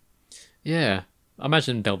championships. Yeah. I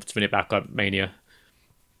imagine they'll spin it back like Mania.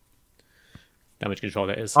 Damage Control,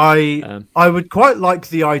 that is. I would quite like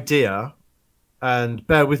the idea, and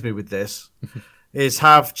bear with me with this, is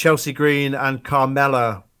have Chelsea Green and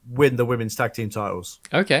Carmella win the women's tag team titles.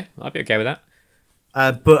 Okay, I'd be okay with that.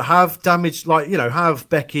 But have have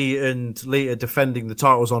Becky and Lita defending the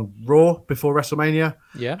titles on Raw before WrestleMania.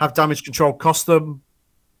 Yeah. Have Damage Control cost them,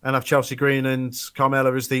 and have Chelsea Green and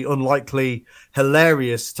Carmella as the unlikely,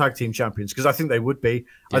 hilarious tag team champions, because I think they would be.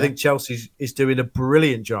 Yeah. I think Chelsea is doing a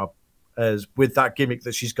brilliant job as with that gimmick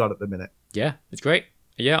that she's got at the minute. Yeah, it's great.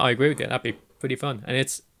 Yeah, I agree with you. That'd be pretty fun. And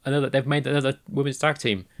they've made another women's tag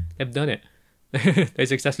team. They've done it. They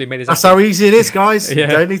successfully made it. That's how easy it is, guys. Yeah.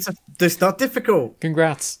 You don't need to, it's not difficult.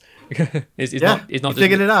 Congrats. He's not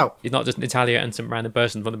figuring it out. He's not just Natalia and some random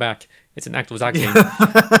person from the back. It's an actual tag team.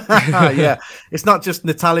 Yeah, it's not just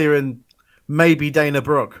Natalia and maybe Dana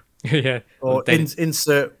Brooke. Yeah, or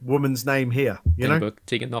insert woman's name here. You Dana know, Brooke,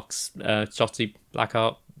 Tegan Knox, Shotzi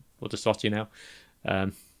Blackheart. Or just Shotzi now.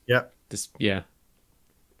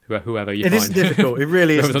 Whoever you find. It isn't difficult. It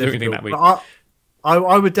really isn't difficult. That week.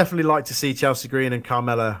 I would definitely like to see Chelsea Green and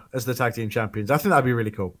Carmella as the tag team champions. I think that'd be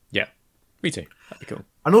really cool. Yeah, me too. That'd be cool.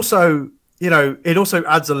 And also, you know, it also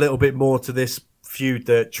adds a little bit more to this feud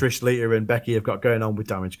that Trish, Lita, and Becky have got going on with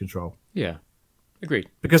Damage Control. Yeah, agreed.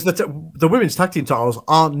 Because the women's tag team titles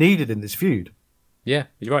aren't needed in this feud. Yeah,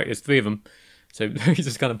 you're right. It's 3 of them, so it's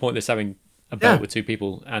just kind of pointless having a belt with 2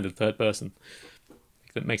 people and a third person.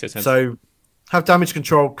 That makes sense. So, have Damage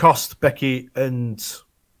Control cost Becky and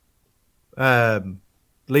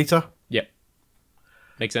Lita. Yep.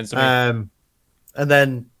 Makes sense to me. And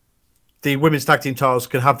then the women's tag team titles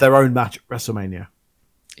can have their own match at WrestleMania.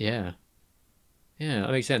 Yeah. Yeah,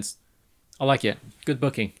 that makes sense. I like it. Good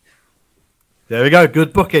booking. There we go.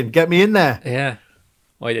 Good booking. Get me in there. Yeah.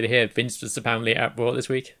 I did hear Vince was apparently at Raw this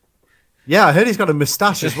week. Yeah, I heard he's got a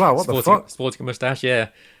moustache as well. What the fuck? Sporting a moustache, yeah.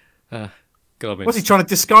 God, what's he trying to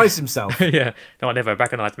disguise himself? Yeah. No one ever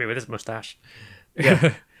recognise me with this moustache.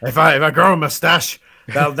 Yeah. if I grow a moustache,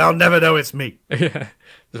 they'll never know it's me. Yeah.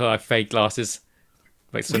 Just like fake glasses.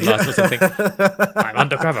 Like sunglasses or something. I'm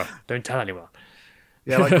undercover. Don't tell anyone.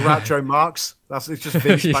 Yeah, like Groucho Marx. It's just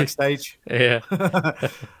Vince backstage. Yeah.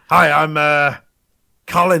 Hi, I'm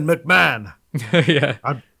Colin McMahon. Yeah.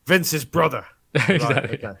 I'm Vince's brother. Exactly.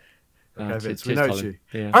 Right, okay. Okay, Vince, we know you.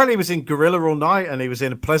 Yeah. Apparently, he was in Gorilla all night, and he was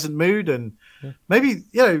in a pleasant mood, and maybe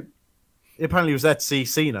apparently he was there to see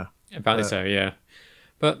Cena. Apparently so, yeah.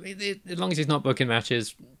 But as long as he's not booking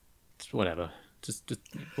matches, it's whatever. Just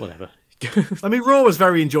whatever. I mean, Raw was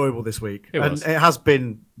very enjoyable this week, and it has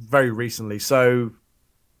been very recently. So,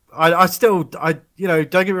 I still, don't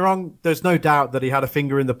get me wrong. There's no doubt that he had a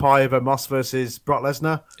finger in the pie of Moss versus Brock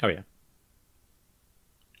Lesnar. Oh yeah,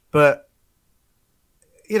 but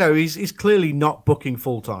he's clearly not booking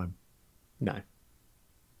full time. No,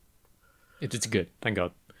 it's good. Thank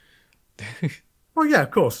God. Well, yeah,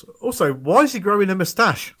 of course. Also, why is he growing a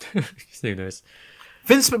moustache? Who knows?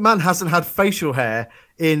 Vince McMahon hasn't had facial hair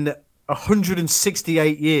in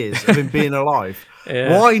 168 years of him being alive.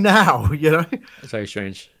 Yeah. Why now? It's very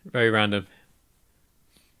strange, very random.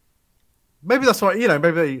 Maybe that's why.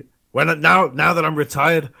 Maybe now that I'm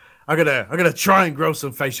retired, I'm gonna try and grow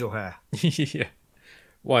some facial hair. Yeah.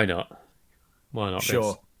 Why not? Why not? Sure.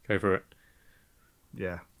 Vince? Go for it.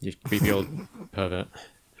 Yeah. You creepy old pervert.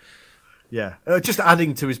 Yeah. Just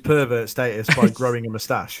adding to his pervert status by growing a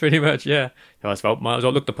moustache. Pretty much, yeah. Might as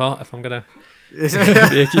well look the part if I'm gonna be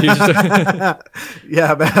accused.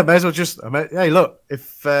 Yeah, I may as well just. Hey, look,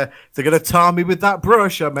 if they're gonna tar me with that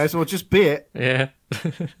brush, I may as well just be it. Yeah.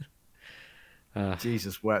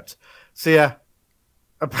 Jesus wept. So yeah,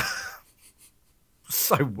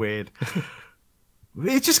 so weird.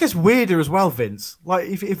 It just gets weirder as well, Vince. Like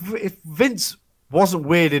if Vince wasn't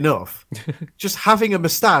weird enough, just having a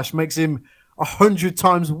moustache makes him 100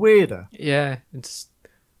 times weirder. Yeah, it's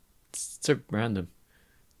so random.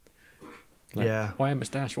 Like, yeah. Why a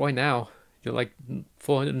moustache? Why now? You're like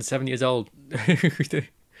 407 years old.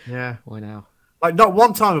 Yeah. Why now? Like, not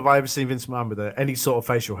one time have I ever seen Vince McMahon with any sort of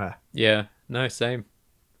facial hair. Yeah. No, same.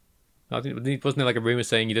 I think wasn't there like a rumor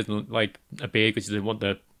saying he doesn't like a beard because he didn't want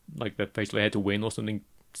the facial hair to win or something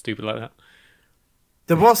stupid like that?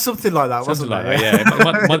 There was something like that, wasn't there? Yeah.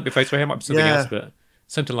 It might be facial hair, it might be something else, but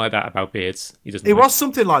something like that about beards. He doesn't. It was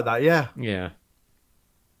something like that, yeah. Yeah.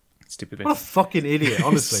 Stupid Vince. What a fucking idiot,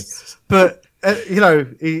 honestly. But he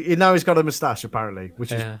now he's got a moustache apparently,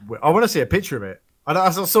 which is. I want to see a picture of it.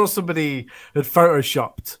 I saw somebody had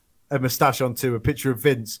photoshopped a moustache onto a picture of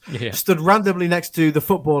Vince, stood randomly next to the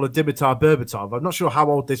footballer Dimitar Berbatov. I'm not sure how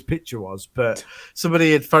old this picture was, but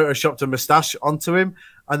somebody had photoshopped a moustache onto him,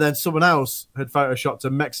 and then someone else had photoshopped a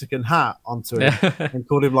Mexican hat onto him and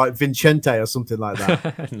called him like Vincente or something like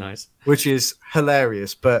that. Nice. Which is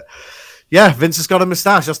hilarious. But yeah, Vince has got a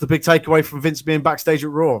moustache. That's the big takeaway from Vince being backstage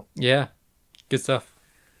at Raw. Yeah, good stuff.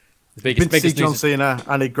 Biggest news John Cena,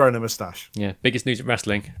 and he'd grown a moustache. Yeah, biggest news in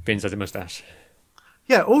wrestling, Vince has a moustache.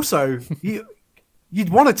 Yeah, also, you'd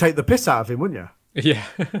want to take the piss out of him, wouldn't you? Yeah.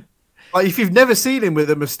 Like, if you've never seen him with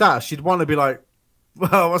a moustache, you'd want to be like,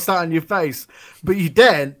 well, what's that on your face? But you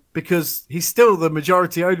daren't, because he's still the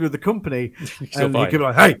majority owner of the company. And you could be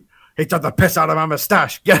like, hey, he took the piss out of my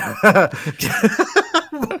moustache. Get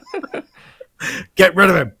rid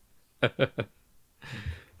of him.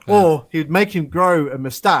 Or he'd make him grow a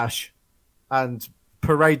moustache and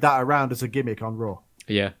parade that around as a gimmick on Raw.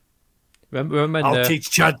 Yeah. Remember when, I'll teach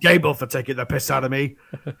Chad Gable for taking the piss out of me.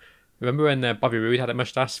 Remember when Bobby Roode had a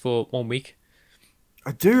moustache for 1 week?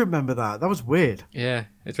 I do remember that. That was weird. Yeah.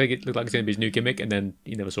 It looked like it's going to be his new gimmick, and then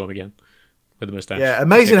you never saw him again with a moustache. Yeah,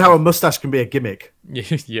 amazing how a moustache can be a gimmick.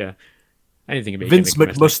 Yeah. Anything can be a Vince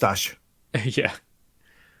gimmick. McMustache. Yeah.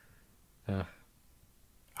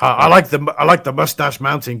 I like the mustache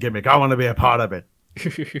mounting gimmick. I want to be a part of it.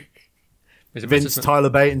 Vince, Tyler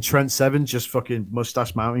Bate, and Trent Seven just fucking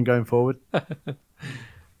mustache mounting going forward.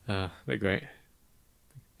 They're great.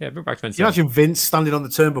 Yeah, bring back Trent Can you Seven. imagine Vince standing on the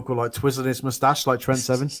turnbuckle like twizzling his mustache like Trent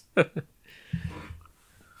Seven?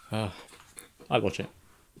 I'd watch it.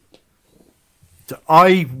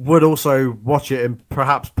 I would also watch it and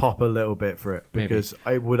perhaps pop a little bit for it because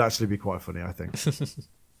it would actually be quite funny, I think.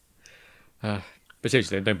 But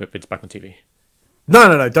seriously, don't put Vince back on TV.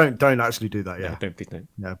 No, don't actually do that. Yeah, don't.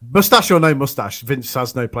 Yeah, mustache or no mustache, Vince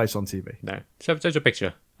has no place on TV. No, so there's a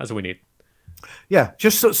picture. That's all we need. Yeah,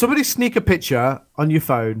 just somebody sneak a picture on your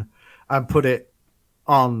phone and put it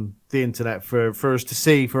on the internet for us to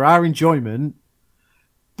see for our enjoyment.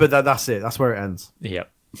 But that's it. That's where it ends.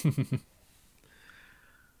 Yep.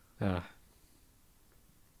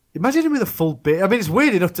 Imagine him with a full beard. I mean, it's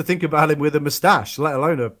weird enough to think about him with a moustache, let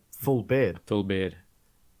alone a full beard. Full beard.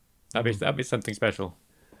 That'd be something special.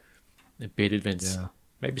 A bearded Vince. Yeah.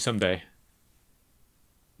 Maybe someday.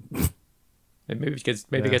 Maybe he gets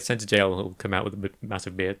sent to jail. He'll come out with a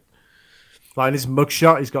massive beard. Like in his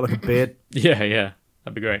mugshot, he's got like a beard. Yeah, that'd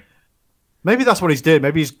be great. Maybe that's what he's doing.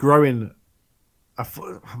 Maybe he's growing. I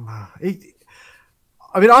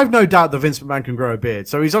mean, I've no doubt that Vince McMahon can grow a beard,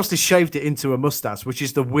 so he's obviously shaved it into a mustache, which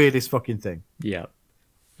is the weirdest fucking thing. Yeah,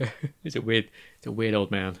 it's a weird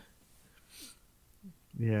old man.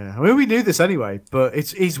 Yeah, I mean, we knew this anyway, but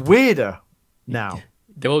he's weirder now.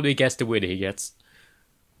 The older he gets, the weirder he gets.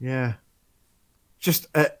 Yeah, just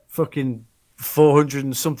at fucking 400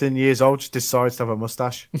 and something years old, just decides to have a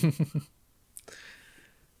mustache.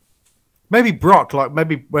 Maybe Brock,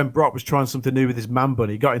 maybe when Brock was trying something new with his man bun,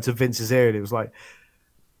 he got into Vince's ear and it was like,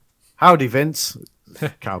 "Howdy, Vince."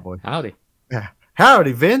 Cowboy. Howdy. Yeah.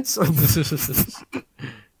 Howdy, Vince.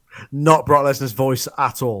 Not Brock Lesnar's voice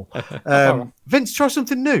at all. Vince, try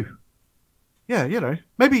something new. Yeah,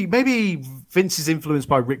 maybe Vince is influenced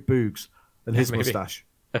by Rick Boogs and his mustache.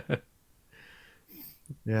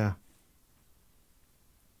 Yeah.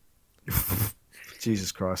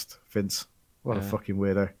 Jesus Christ, Vince. What a fucking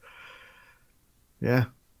weirdo. Yeah.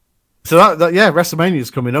 So that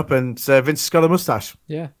WrestleMania's coming up and Vince has got a mustache.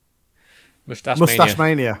 Yeah. Mustache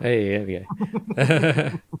Mania. Hey, there we go.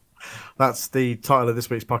 That's the title of this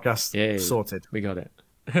week's podcast. Yeah, sorted. We got it.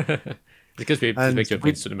 Because we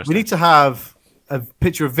need to have a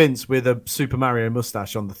picture of Vince with a Super Mario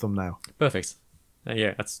mustache on the thumbnail. Perfect.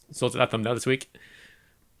 That's sorted that thumbnail this week.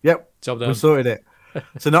 Yep. Job done. We sorted it.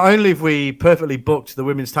 So not only have we perfectly booked the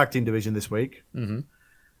women's tag team division this week,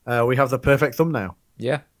 we have the perfect thumbnail.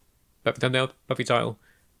 Yeah. Perfect thumbnail, perfect title,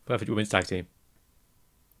 perfect women's tag team.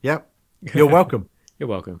 Yep. You're welcome. You're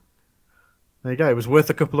welcome. There you go. It was worth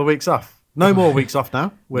a couple of weeks off. No more weeks off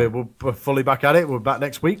now. We're fully back at it. We're back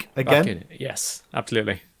next week again. Yes,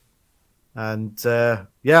 absolutely. And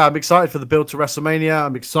yeah, I'm excited for the build to WrestleMania.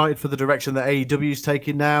 I'm excited for the direction that AEW is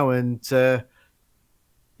taking now. And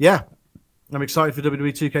yeah, I'm excited for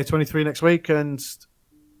WWE 2K23 next week. And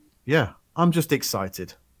yeah, I'm just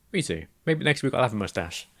excited. Me too. Maybe next week I'll have a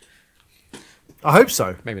mustache. I hope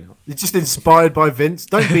so. Maybe not. It's just inspired by Vince.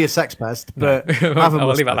 Don't be a sex pest, but have a mustache.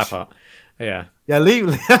 I'll leave out that part. Yeah. Yeah, leave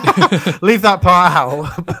that part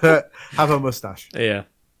out, but have a mustache. Yeah.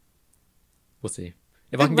 We'll see.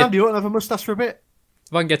 If I can get, you want to have a mustache for a bit?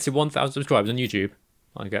 If I can get to 1,000 subscribers on YouTube,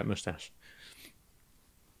 I'll get a mustache.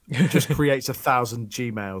 Just creates 1,000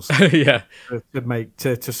 Gmails. Yeah.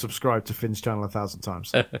 To subscribe to Finn's channel 1,000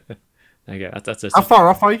 times. There you go. That's How far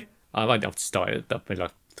off are you? I might have to start it up maybe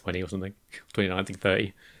like 20 or something. 29, I think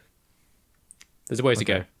 30. There's a ways to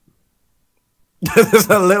go. There's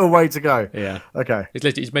a little way to go. Yeah. Okay.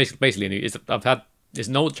 It's basically new. It's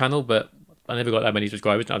an old channel, but I never got that many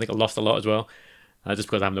subscribers. I think I lost a lot as well, just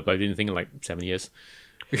because I haven't uploaded anything in like 7 years.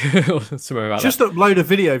 Somewhere about just that. Upload a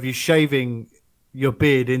video of you shaving your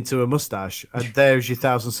beard into a mustache, and there's your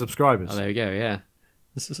 1,000 subscribers. Oh, there you go. Yeah.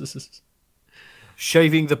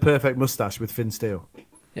 Shaving the perfect mustache with Finn Steele.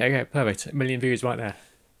 Yeah. Okay. Perfect. 1 million views right there.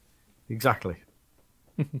 Exactly.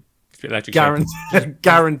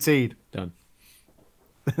 Guaranteed. Done.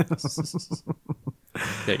 Yeah,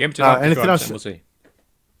 give me to anything else? We'll see.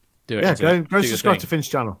 Do it. Yeah, go subscribe to Finn's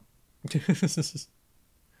channel.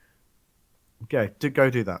 Okay,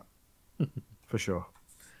 go do that for sure.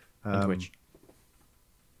 And Twitch,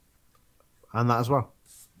 and that as well.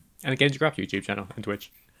 And the Games Graps YouTube channel and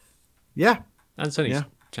Twitch. Yeah, and Sonny's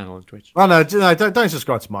channel and Twitch. Oh no, don't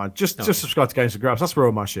subscribe to mine. Just subscribe to Games and Graps. That's where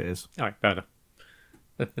all my shit is. All right, fair enough.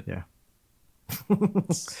 Yeah.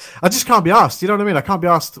 I just can't be asked. You know what I mean? I can't be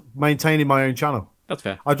asked maintaining my own channel. That's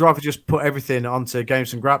fair. I'd rather just put everything onto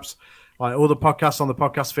Games and Graps, like all the podcasts on the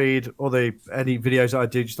podcast feed, or any videos that I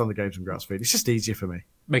do just on the Games and Graps feed. It's just easier for me.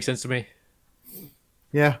 Makes sense to me.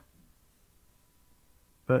 Yeah.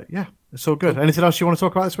 But yeah, it's all good. Anything else you want to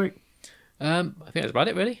talk about this week? I think that's about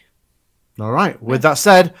it, really. All right. With that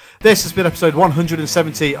said, this has been episode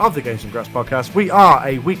 170 of the Games and Graps podcast. We are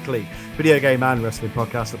a weekly video game and wrestling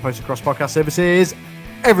podcast that posts across podcast services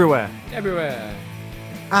everywhere.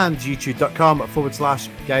 And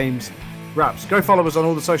youtube.com/Games Graps. Go follow us on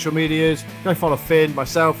all the social medias. Go follow Finn,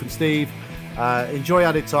 myself, and Steve. Enjoy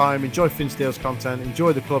Added Time. Enjoy Finn Steele's content.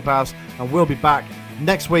 Enjoy the Clubhouse. And we'll be back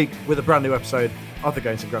next week with a brand new episode of the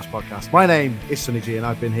Games and Graps podcast. My name is Sonny G, and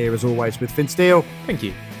I've been here as always with Finn Steele. Thank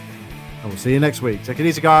you. And we'll see you next week. Take it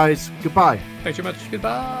easy, guys. Goodbye. Thanks very much.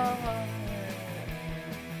 Goodbye.